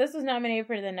 Okay. So this was nominated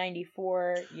for the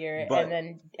 '94 year, but and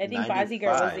then I think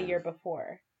Bazigar was the year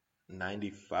before.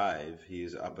 '95,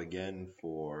 he's up again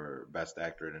for Best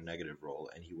Actor in a Negative Role,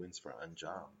 and he wins for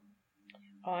Anjam.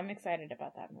 Oh, I'm excited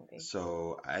about that movie.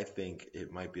 So I think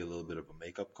it might be a little bit of a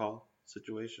makeup call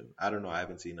situation. I don't know. I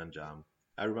haven't seen Anjam.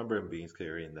 I remember him being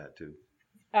scary in that too.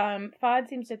 Fahd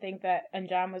seems to think that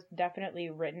Anjam was definitely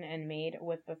written and made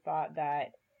with the thought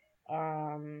that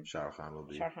Shah Rukh Khan will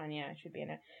be. Shah Rukh Khan, yeah, should be in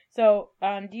it. So,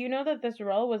 do you know that this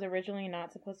role was originally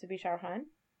not supposed to be Shah Rukh Khan?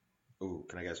 Ooh,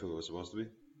 can I guess who it was supposed to be?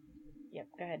 Yep,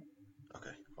 go ahead.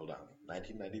 Okay, hold on.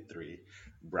 1993,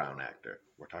 brown actor.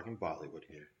 We're talking Bollywood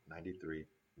here. 93,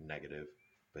 negative.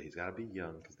 But he's got to be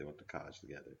young because they went to college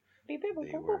together.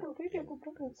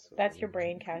 That's your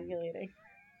brain calculating.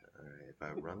 Alright, if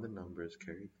I run the numbers,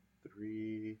 carry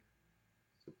 3,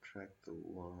 subtract the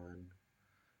 1.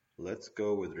 Let's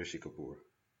go with Rishi Kapoor.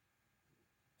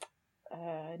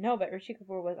 No, but Rishi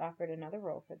Kapoor was offered another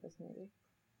role for this movie.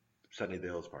 Sunny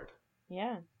Deol's part.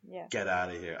 Yeah. Get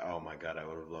out of here. Oh my god, I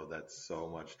would have loved that so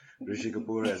much. Rishi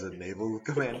Kapoor as a naval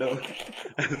commando,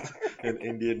 as an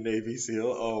Indian Navy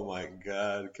SEAL. Oh my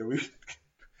god. Can we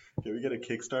get a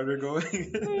Kickstarter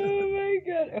going? Oh my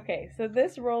god. Okay, so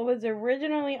this role was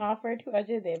originally offered to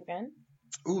Ajay Devgan.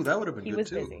 Ooh, that would have been good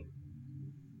too. Busy.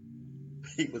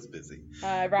 He was busy.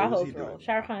 Rahul's role.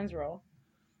 Shah Rukh Khan's role.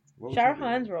 Shah Rukh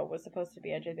Khan's role was supposed to be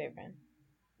Ajay Devgan.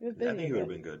 He was busy. I think he would have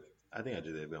been good. I think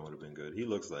Ajay Devgan would have been good. He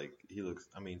looks.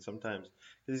 I mean, sometimes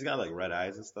because he's got like red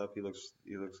eyes and stuff. He looks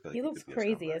like he looks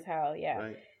crazy as hell. Yeah.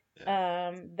 Right.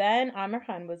 Yeah. Then Amir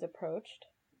Khan was approached.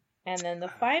 And then the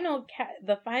final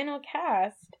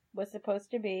cast was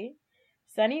supposed to be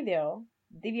Sunny Deol,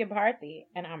 Divya Bharti,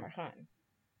 and Amar Khan.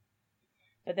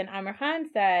 But then Amar Khan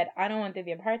said, I don't want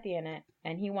Divya Bharti in it.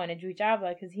 And he wanted Juhi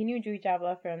Chawla because he knew Juhi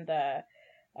Chawla from the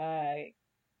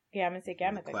Qiyamah Se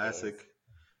Qiyamah Tak classic. days.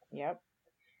 Yep.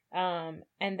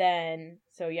 And then,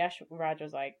 so Yash Chopra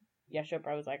was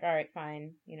like, all right,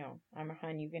 fine. You know, Amar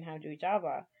Khan, you can have Juhi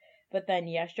Chawla. But then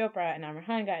Yash Chopra and Amar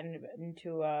Khan got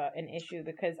into an issue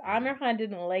because Amar Khan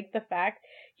didn't like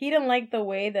the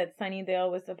way that Sunny Deol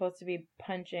was supposed to be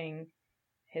punching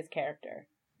his character.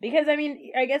 Because, I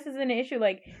mean, I guess it's an issue,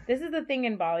 like, this is the thing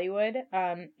in Bollywood,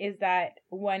 is that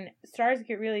when stars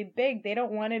get really big, they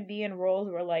don't want to be in roles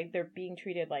where, like, they're being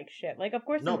treated like shit. Like, of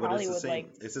course, in Hollywood,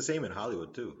 it's the same in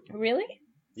Hollywood, too. Really?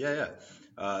 Yeah.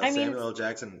 Samuel L.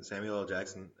 Jackson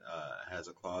has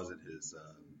a clause in his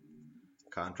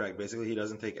contract. Basically, he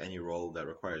doesn't take any role that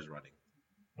requires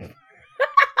running.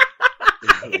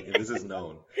 Like, this is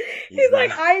known. He's like,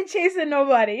 I ain't chasing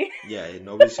nobody. Yeah,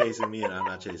 nobody's chasing me, and I'm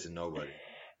not chasing nobody.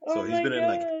 So he's been in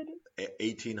like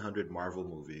 1,800 Marvel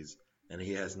movies, and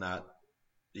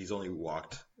he's only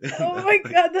walked. Oh my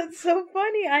god, that's so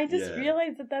funny. I just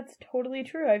realized that that's totally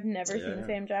true. I've never seen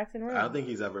Sam Jackson run. I don't think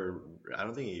he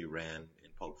ran in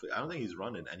Pulp Fiction. I don't think he's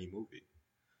run in any movie.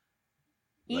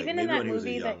 Even in that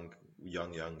movie he was a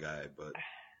young guy, but...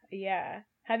 Yeah.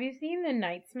 Have you seen The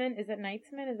Knightsman? Is it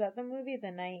Knightsman? Is that the movie? The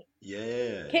Night?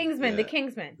 Yeah. Kingsman, yeah. The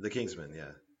Kingsman. The Kingsman,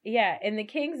 yeah. Yeah, in The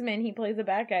Kingsman, he plays a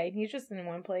bad guy, and he's just in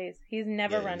one place. He's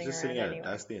never running around anywhere. He's just sitting at a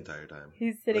desk the entire time.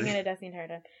 He's sitting at a desk the entire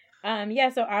time.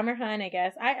 So Amar Khan, I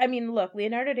guess. I mean, look,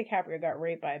 Leonardo DiCaprio got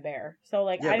raped by a bear. So,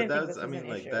 like, I didn't think this was an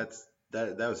issue.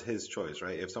 That was his choice,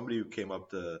 right? If somebody came up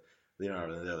to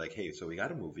Leonardo and they're like, hey, so we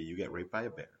got a movie, you get raped by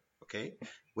a bear, okay?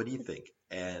 What do you think?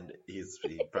 And he'd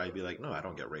probably be like, no, I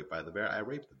don't get raped by the bear. I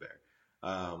raped the bear.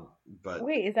 But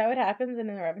wait, is that what happens in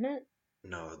The Revenant?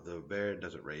 No, the bear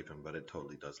doesn't rape him, but it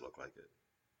totally does look like it.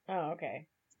 Oh, okay.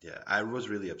 Yeah, I was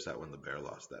really upset when the bear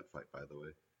lost that fight, by the way.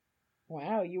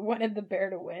 Wow, you wanted the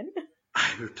bear to win?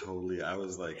 I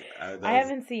was like... I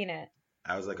haven't seen it.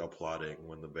 I was like applauding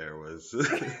when the bear was...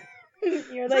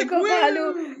 You're like, go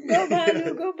Balu, go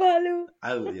Balu, go Balu.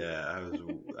 I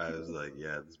was like,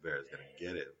 yeah, this bear is going to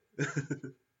get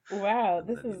it. Wow,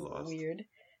 this is weird.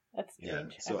 That's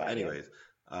strange. Yeah, so anyways...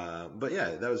 but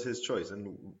yeah, that was his choice,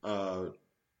 and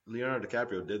Leonardo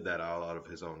DiCaprio did that all out of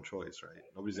his own choice, right?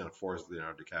 Nobody's gonna force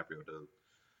Leonardo DiCaprio to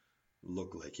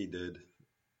look like he did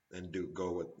and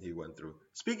go what he went through.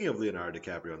 Speaking of Leonardo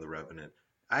DiCaprio and The Revenant,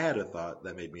 I had a thought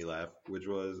that made me laugh, which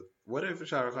was, what if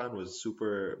Shah Rukh Khan was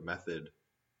super method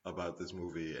about this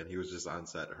movie, and he was just on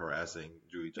set harassing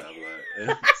Juhi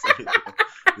Chawla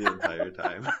the entire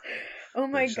time? Oh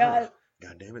my god!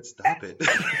 God damn it! Stop it!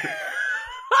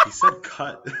 He said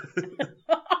cut.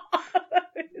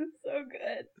 It's so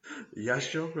good.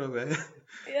 Yash Chopra, man.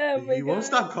 Yeah, my He won't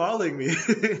stop calling me.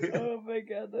 Oh my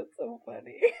god, that's so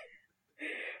funny.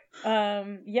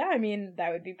 Yeah, I mean,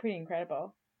 that would be pretty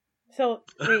incredible. So,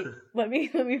 wait, let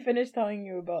me finish telling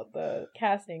you about the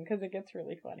casting, because it gets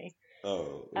really funny.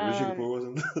 Oh, Rishi Kapoor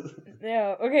wasn't?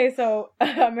 Yeah, okay, so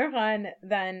Amar Khan,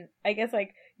 then, I guess,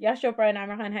 like, Yash Chopra and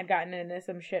Amar Khan had gotten into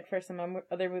some shit for some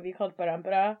other movie called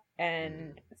Parampara,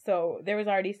 and so there was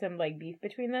already some, like, beef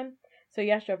between them. So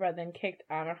Yash Chopra then kicked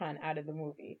Amar Khan out of the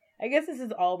movie. I guess this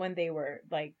is all when they were,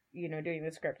 like, you know, doing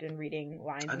the script and reading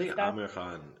lines and stuff. I think Amar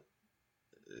Khan,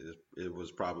 it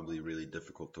was probably really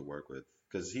difficult to work with,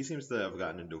 because he seems to have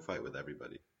gotten into a fight with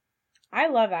everybody. I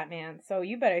love that man, so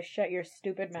you better shut your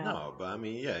stupid mouth. No, but I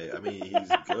mean, he's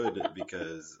good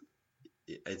because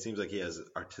it seems like he has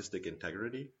artistic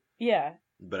integrity. Yeah.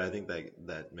 But I think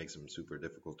that makes him super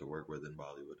difficult to work with in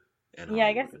Bollywood and Hollywood,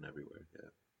 I guess, and everywhere. Yeah.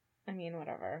 I mean,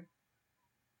 whatever.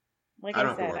 Like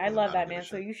I said, I love that man,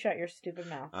 so you shut your stupid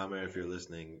mouth. Amir, if you're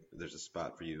listening, there's a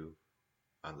spot for you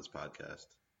on this podcast.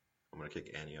 I'm going to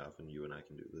kick Annie off and you and I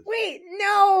can do this. Wait,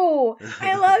 no!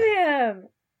 I love him!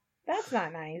 That's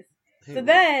not nice. Hey, so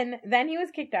then he was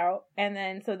kicked out, and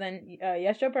then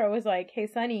Yash Chopra was like, hey,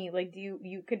 Sunny, like,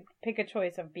 you could pick a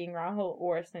choice of being Rahul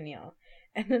or Sunil.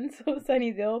 And then so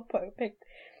Sunny Deol picked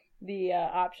the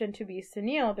option to be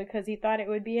Sunil because he thought it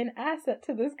would be an asset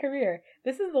to this career.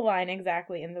 This is the line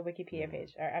exactly in the Wikipedia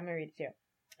page. All right, I'm going to read it to you.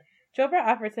 Chopra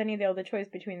offered Sunny Deol the choice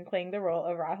between playing the role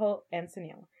of Rahul and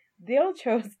Sunil. Deol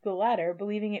chose the latter,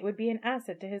 believing it would be an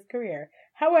asset to his career.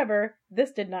 However,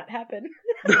 this did not happen.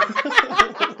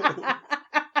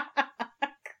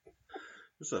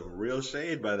 There's some real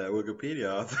shade by that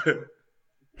Wikipedia author.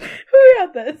 Who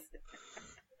wrote this?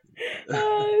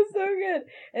 Oh, it's so good.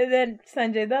 And then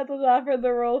Sanjay Dutt was offered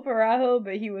the role for Rahul,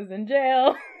 but he was in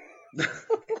jail.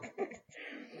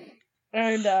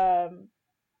 And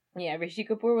yeah, Rishi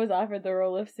Kapoor was offered the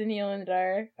role of Sunil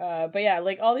Indar. But yeah,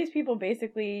 like all these people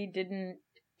basically didn't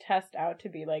test out to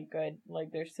be like good.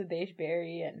 Like there's Sudesh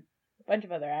Berry and a bunch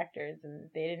of other actors, and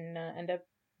they didn't end up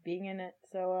being in it.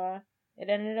 So it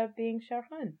ended up being Shah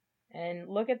Rukh. And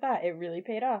look at that, it really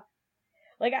paid off.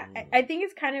 Like I think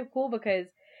it's kind of cool because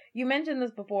you mentioned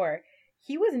this before.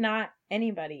 He was not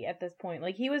anybody at this point.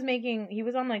 Like he was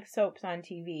on like soaps on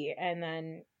TV, and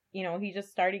then he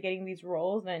just started getting these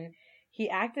roles, and he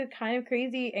acted kind of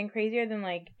crazy and crazier than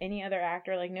like any other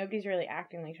actor. Like nobody's really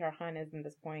acting like Shah Rukh is at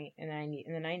this point in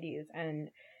the 90s, and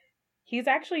he's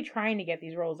actually trying to get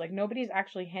these roles. Like nobody's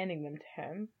actually handing them to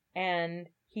him, and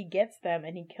he gets them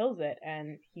and he kills it,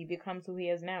 and he becomes who he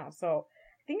is now. So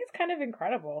I think it's kind of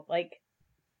incredible. Like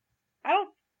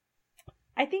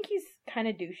I think he's kind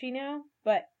of douchey now,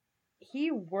 but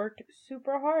he worked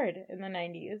super hard in the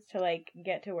 90s to like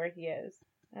get to where he is.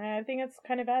 And I think it's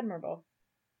kind of admirable.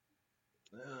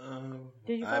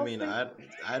 Did you fall asleep?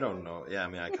 I don't know. Yeah, I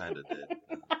mean, I kind of did.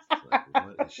 Like,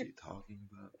 what is she talking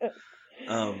about?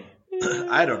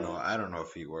 I don't know. I don't know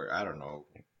if he worked. I don't know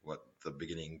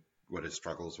what his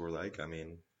struggles were like. I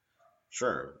mean,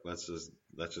 sure. Let's just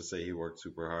say he worked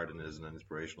super hard and is an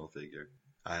inspirational figure.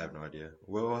 I have no idea.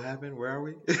 What happened? Where are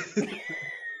we?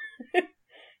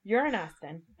 You're in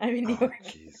Austin. I'm in New York.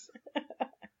 Jeez.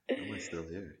 Am I still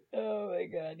here? Oh my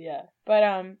god, yeah. But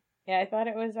yeah, I thought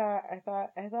it was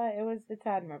it's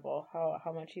admirable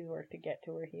how much he's worked to get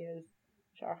to where he is.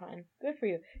 Shah Rukh. Good for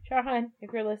you. Shah Rukh,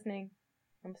 if you're listening,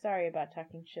 I'm sorry about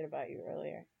talking shit about you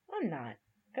earlier. I'm not.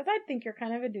 Because I think you're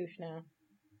kind of a douche now.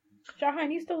 Shah Rukh,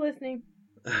 you still listening?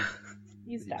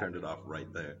 You turned it off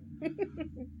right there.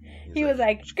 He was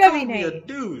like, "Scummy name. A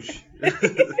douche."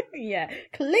 Yeah.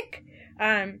 Click.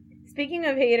 Speaking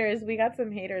of haters, we got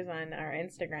some haters on our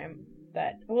Instagram.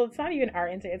 It's not even our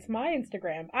Instagram. It's my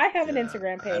Instagram. I have an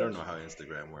Instagram page. I don't know how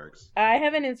Instagram works. I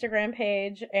have an Instagram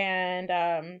page, and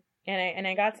I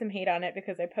got some hate on it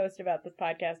because I posted about this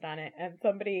podcast on it, and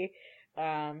somebody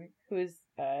whose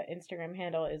Instagram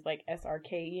handle is like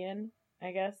SRKian,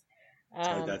 I guess.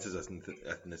 That's his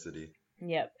ethnicity.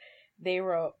 Yep. They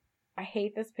wrote, "I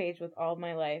hate this page with all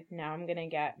my life. Now I'm gonna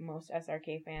get most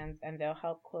SRK fans, and they'll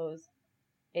help close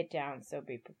it down, so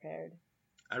be prepared."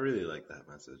 I really like that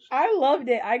message. I loved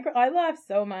it. I laughed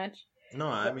so much. No,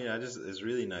 I mean, it's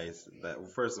really nice that,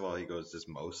 first of all, he goes just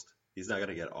most. He's not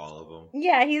gonna get all of them.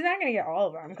 Yeah, he's not gonna get all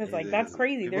of them, because like that's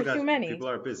crazy. There's too many. People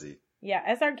are busy. Yeah,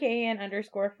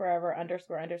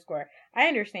 SRKN_forever__. I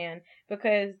understand,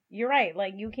 because you're right.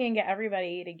 Like you can't get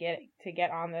everybody to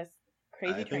get on this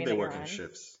crazy train. I think they work in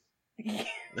shifts.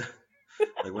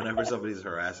 Like whenever somebody's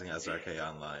harassing SRK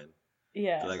online,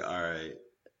 yeah, they're like, all right,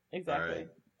 exactly. All right,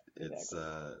 it's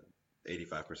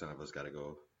 85% of us got to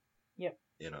go. Yep.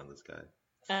 In on this guy.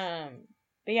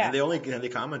 But yeah, and they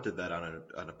commented that on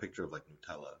a picture of like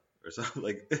Nutella or something.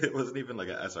 Like it wasn't even like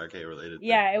an SRK related thing.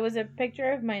 Yeah, it was a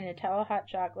picture of my Nutella hot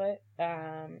chocolate.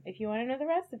 If you want to know the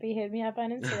recipe, hit me up on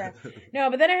Instagram.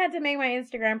 No, but then I had to make my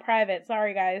Instagram private.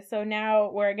 Sorry, guys. So now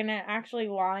we're gonna actually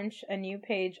launch a new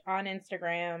page on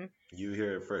Instagram. You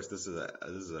hear it first. This is a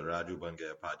Raju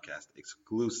Bangaya podcast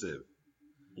exclusive.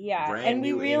 Yeah, brand and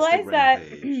we new realized Instagram that.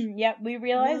 page. Yep, we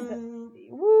realized that.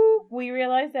 We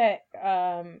realized that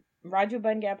Raju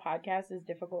Bangaya podcast is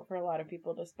difficult for a lot of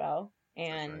people to spell,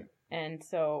 and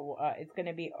so it's going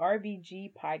to be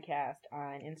RBG podcast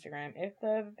on Instagram if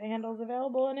the handle's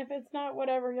available, and if it's not,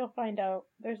 whatever, you'll find out.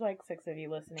 There's like 6 of you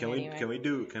listening. Can we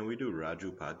do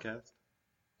Raju podcast?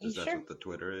 That's what the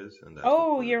Twitter is. And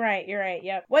you're right.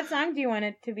 Yep. What song do you want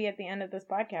it to be at the end of this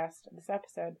podcast, this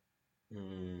episode?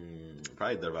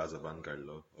 Probably Darwaza Band Kar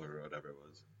Lo or whatever it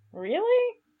was.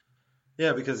 Really?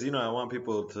 Yeah, because I want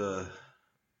people to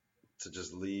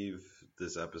just leave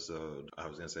this episode. I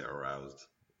was gonna say aroused,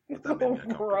 but that made me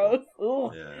uncomfortable.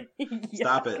 Gross. Yeah.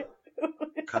 Stop it.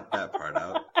 Cut that part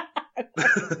out.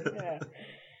 Yeah.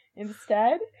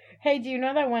 Instead, hey, do you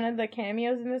know that one of the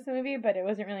cameos in this movie, but it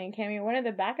wasn't really a cameo, one of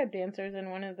the backup dancers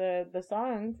in one of the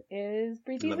songs is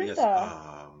Preeti Zinta.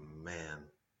 Oh man.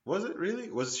 Was it really?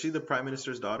 Was she the Prime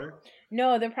Minister's daughter?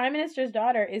 No, the Prime Minister's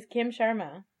daughter is Kim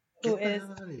Sharma, who is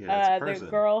the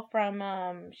girl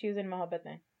from she was in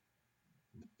Mohabbat.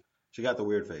 She got the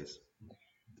weird face.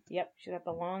 Yep, she got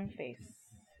the long face.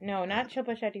 No, not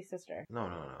Shilpa Shetty's sister. No.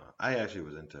 I actually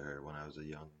was into her when I was a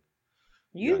young.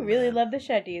 You really love the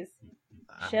Shettys.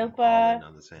 Shilpa,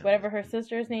 whatever her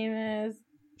sister's name is.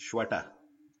 Shweta.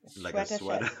 Like a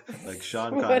sweater. Like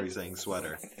Sean Connery saying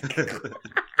sweater.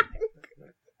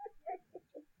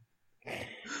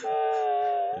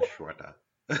 Shweta.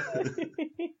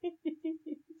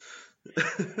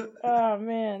 Oh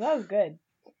man, that was good.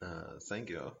 Thank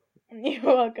you. You're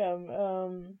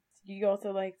welcome. Do you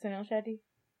also like Sunil Shetty?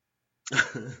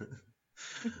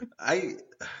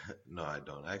 No, I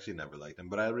don't. I actually never liked him,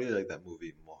 but I really like that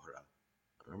movie Mohra.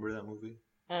 Remember that movie?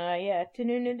 Yeah. You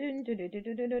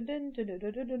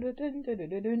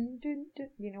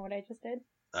know what I just did?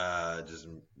 Just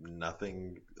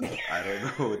nothing. I don't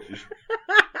know what you.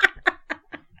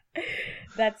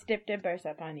 That's Dip Dip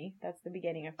Barsa Pani. That's the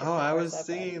beginning of. Oh, I was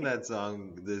singing that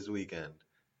song this weekend.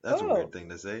 That's a weird thing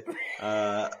to say.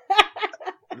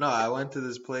 No, I went to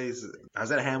this place. I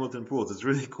was at Hamilton Pools. It's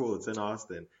really cool. It's in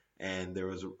Austin, and there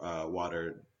was a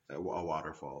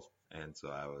waterfall, and so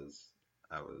I was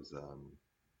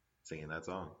singing that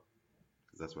song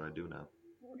because that's what I do now.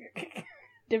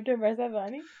 Dip Dip Barsa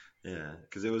Pani. Yeah,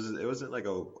 because it wasn't like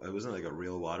a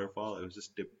real waterfall. It was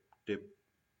just dip dip.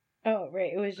 Oh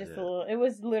right, it was just a little. It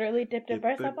was literally Dip Dip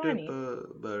Barsa Pani.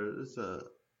 Barsa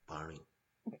Pani.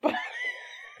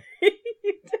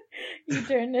 He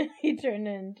turned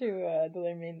into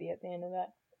Diller Mindy at the end of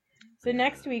that. So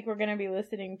next week we're gonna be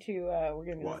listening to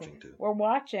we're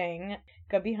watching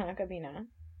Kabhi Haan Kabhi Na,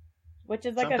 which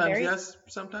is like sometimes a very yes,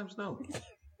 sometimes no.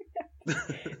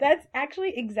 That's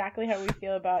actually exactly how we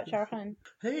feel about Shah Rukh Khan.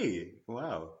 Hey,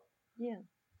 wow. Yeah.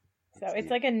 So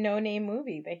it's like a no-name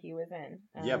movie that he was in.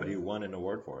 Yeah, but he won an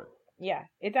award for it. Yeah,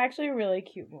 it's actually a really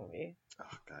cute movie.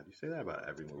 Oh God, you say that about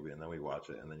every movie, and then we watch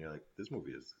it, and then you're like, "This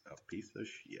movie is a piece of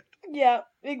shit." Yeah,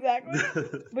 exactly.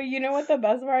 But you know what the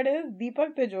best part is?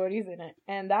 Deepak Tijori's in it,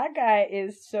 and that guy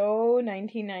is so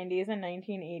 1990s and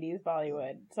 1980s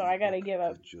Bollywood. So I gotta give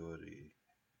up. Tijori.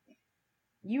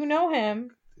 You know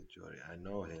him. Tijori, I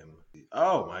know him.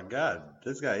 Oh my God,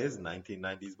 this guy is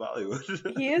 1990s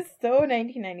Bollywood. He is so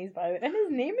 1990s Bollywood, and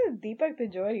his name is Deepak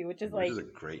Tijori, which is a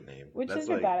great name. That's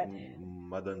like about it.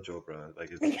 Madan Chopra.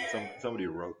 Like it's somebody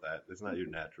wrote that. It's not your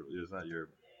natural. It's not your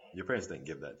parents didn't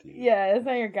give that to you. Yeah, it's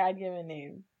not your God-given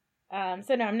name.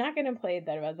 So no, I'm not gonna play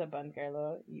Darwaza Band Kar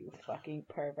Lo, you fucking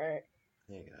pervert.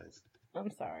 Hey guys. I'm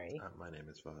sorry. My name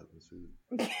is Fahad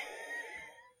Masood.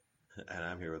 And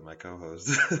I'm here with my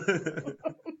co-host.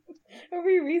 Are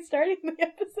we restarting the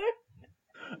episode?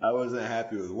 I wasn't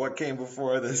happy with what came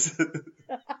before this.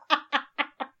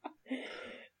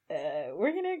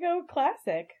 We're gonna go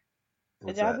classic.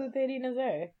 What's Jadoo Teri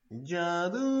Nazar.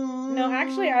 Jadoo. No,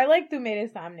 actually, I like Tu Mere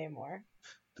Samne more.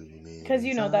 Because,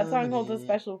 that song holds a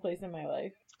special place in my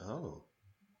life. Oh.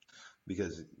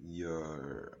 Because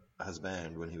your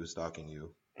husband, when he was stalking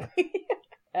you.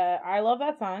 I love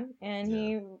that song, and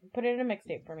he put it in a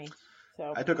mixtape for me.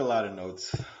 So I took a lot of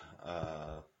notes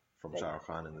from Shah Rukh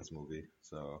Khan in this movie.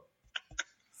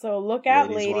 So look out,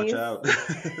 ladies. Watch out.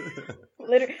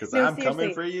 Because I'm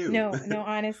coming for you. No,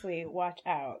 honestly, watch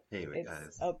out. Hey,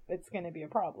 guys. It's going to be a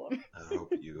problem. I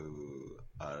hope you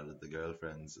are the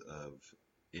girlfriends of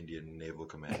Indian naval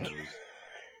commandos.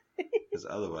 Because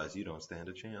otherwise, you don't stand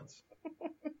a chance.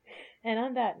 And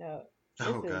on that note.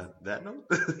 God, that note?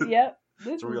 Yep.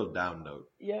 It's a real down note.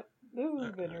 Yep. This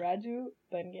has been Raju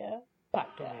Banya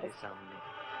Podcast.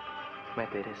 मैं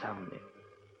तेरे सामने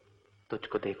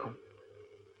तुझको देखूं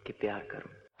कि प्यार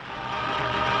करूं.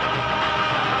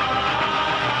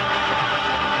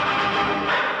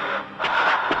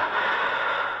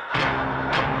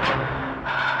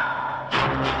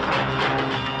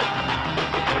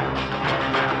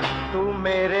 तू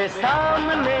मेरे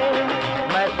सामने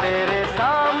मैं तेरे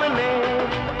सामने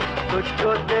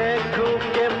तुझको देखूं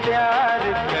के प्यार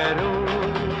करूं.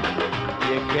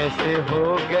 ये कैसे हो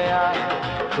गया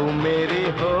तू मेरी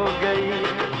हो गई.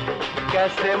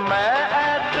 कैसे मैं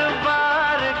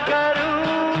एतबार करूं.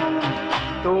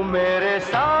 तू मेरे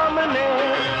सामने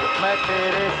मैं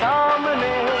तेरे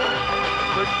सामने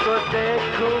तुझको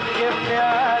देखूं के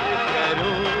प्यार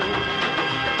करूं.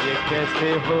 ये कैसे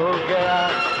हो गया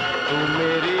तू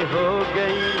मेरी हो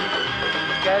गई.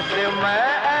 कैसे मैं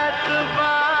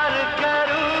एतबार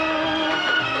करूं.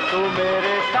 तू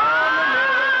मेरे सामने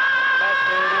मैं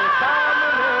तेरे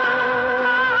सामने.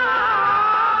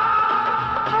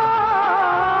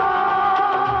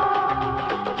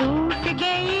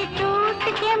 टूट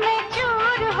के मैं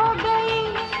चूर हो गई.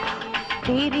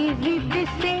 तेरी जिद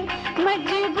से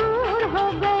मजबूर हो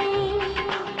गई.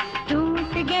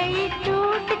 टूट के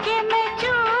मैं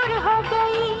चूर हो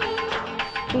गई.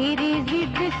 तेरी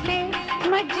जिद से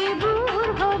मजबूर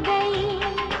हो गई.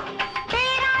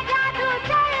 तेरा जादू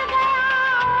चल गया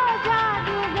ओ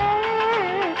जादूगर.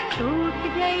 टूट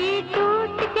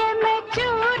के मैं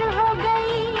चूर हो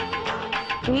गई.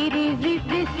 तेरी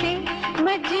जिद से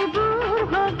मजबूर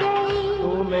हो गई.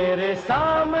 तू मेरे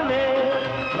सामने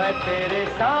मैं तेरे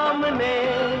सामने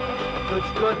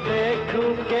तुझको देखूं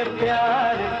के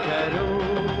प्यार करूं.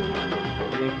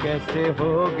 ये कैसे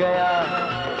हो गया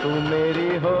तू मेरी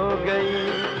हो गई,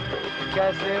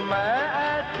 कैसे मैं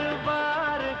एतबार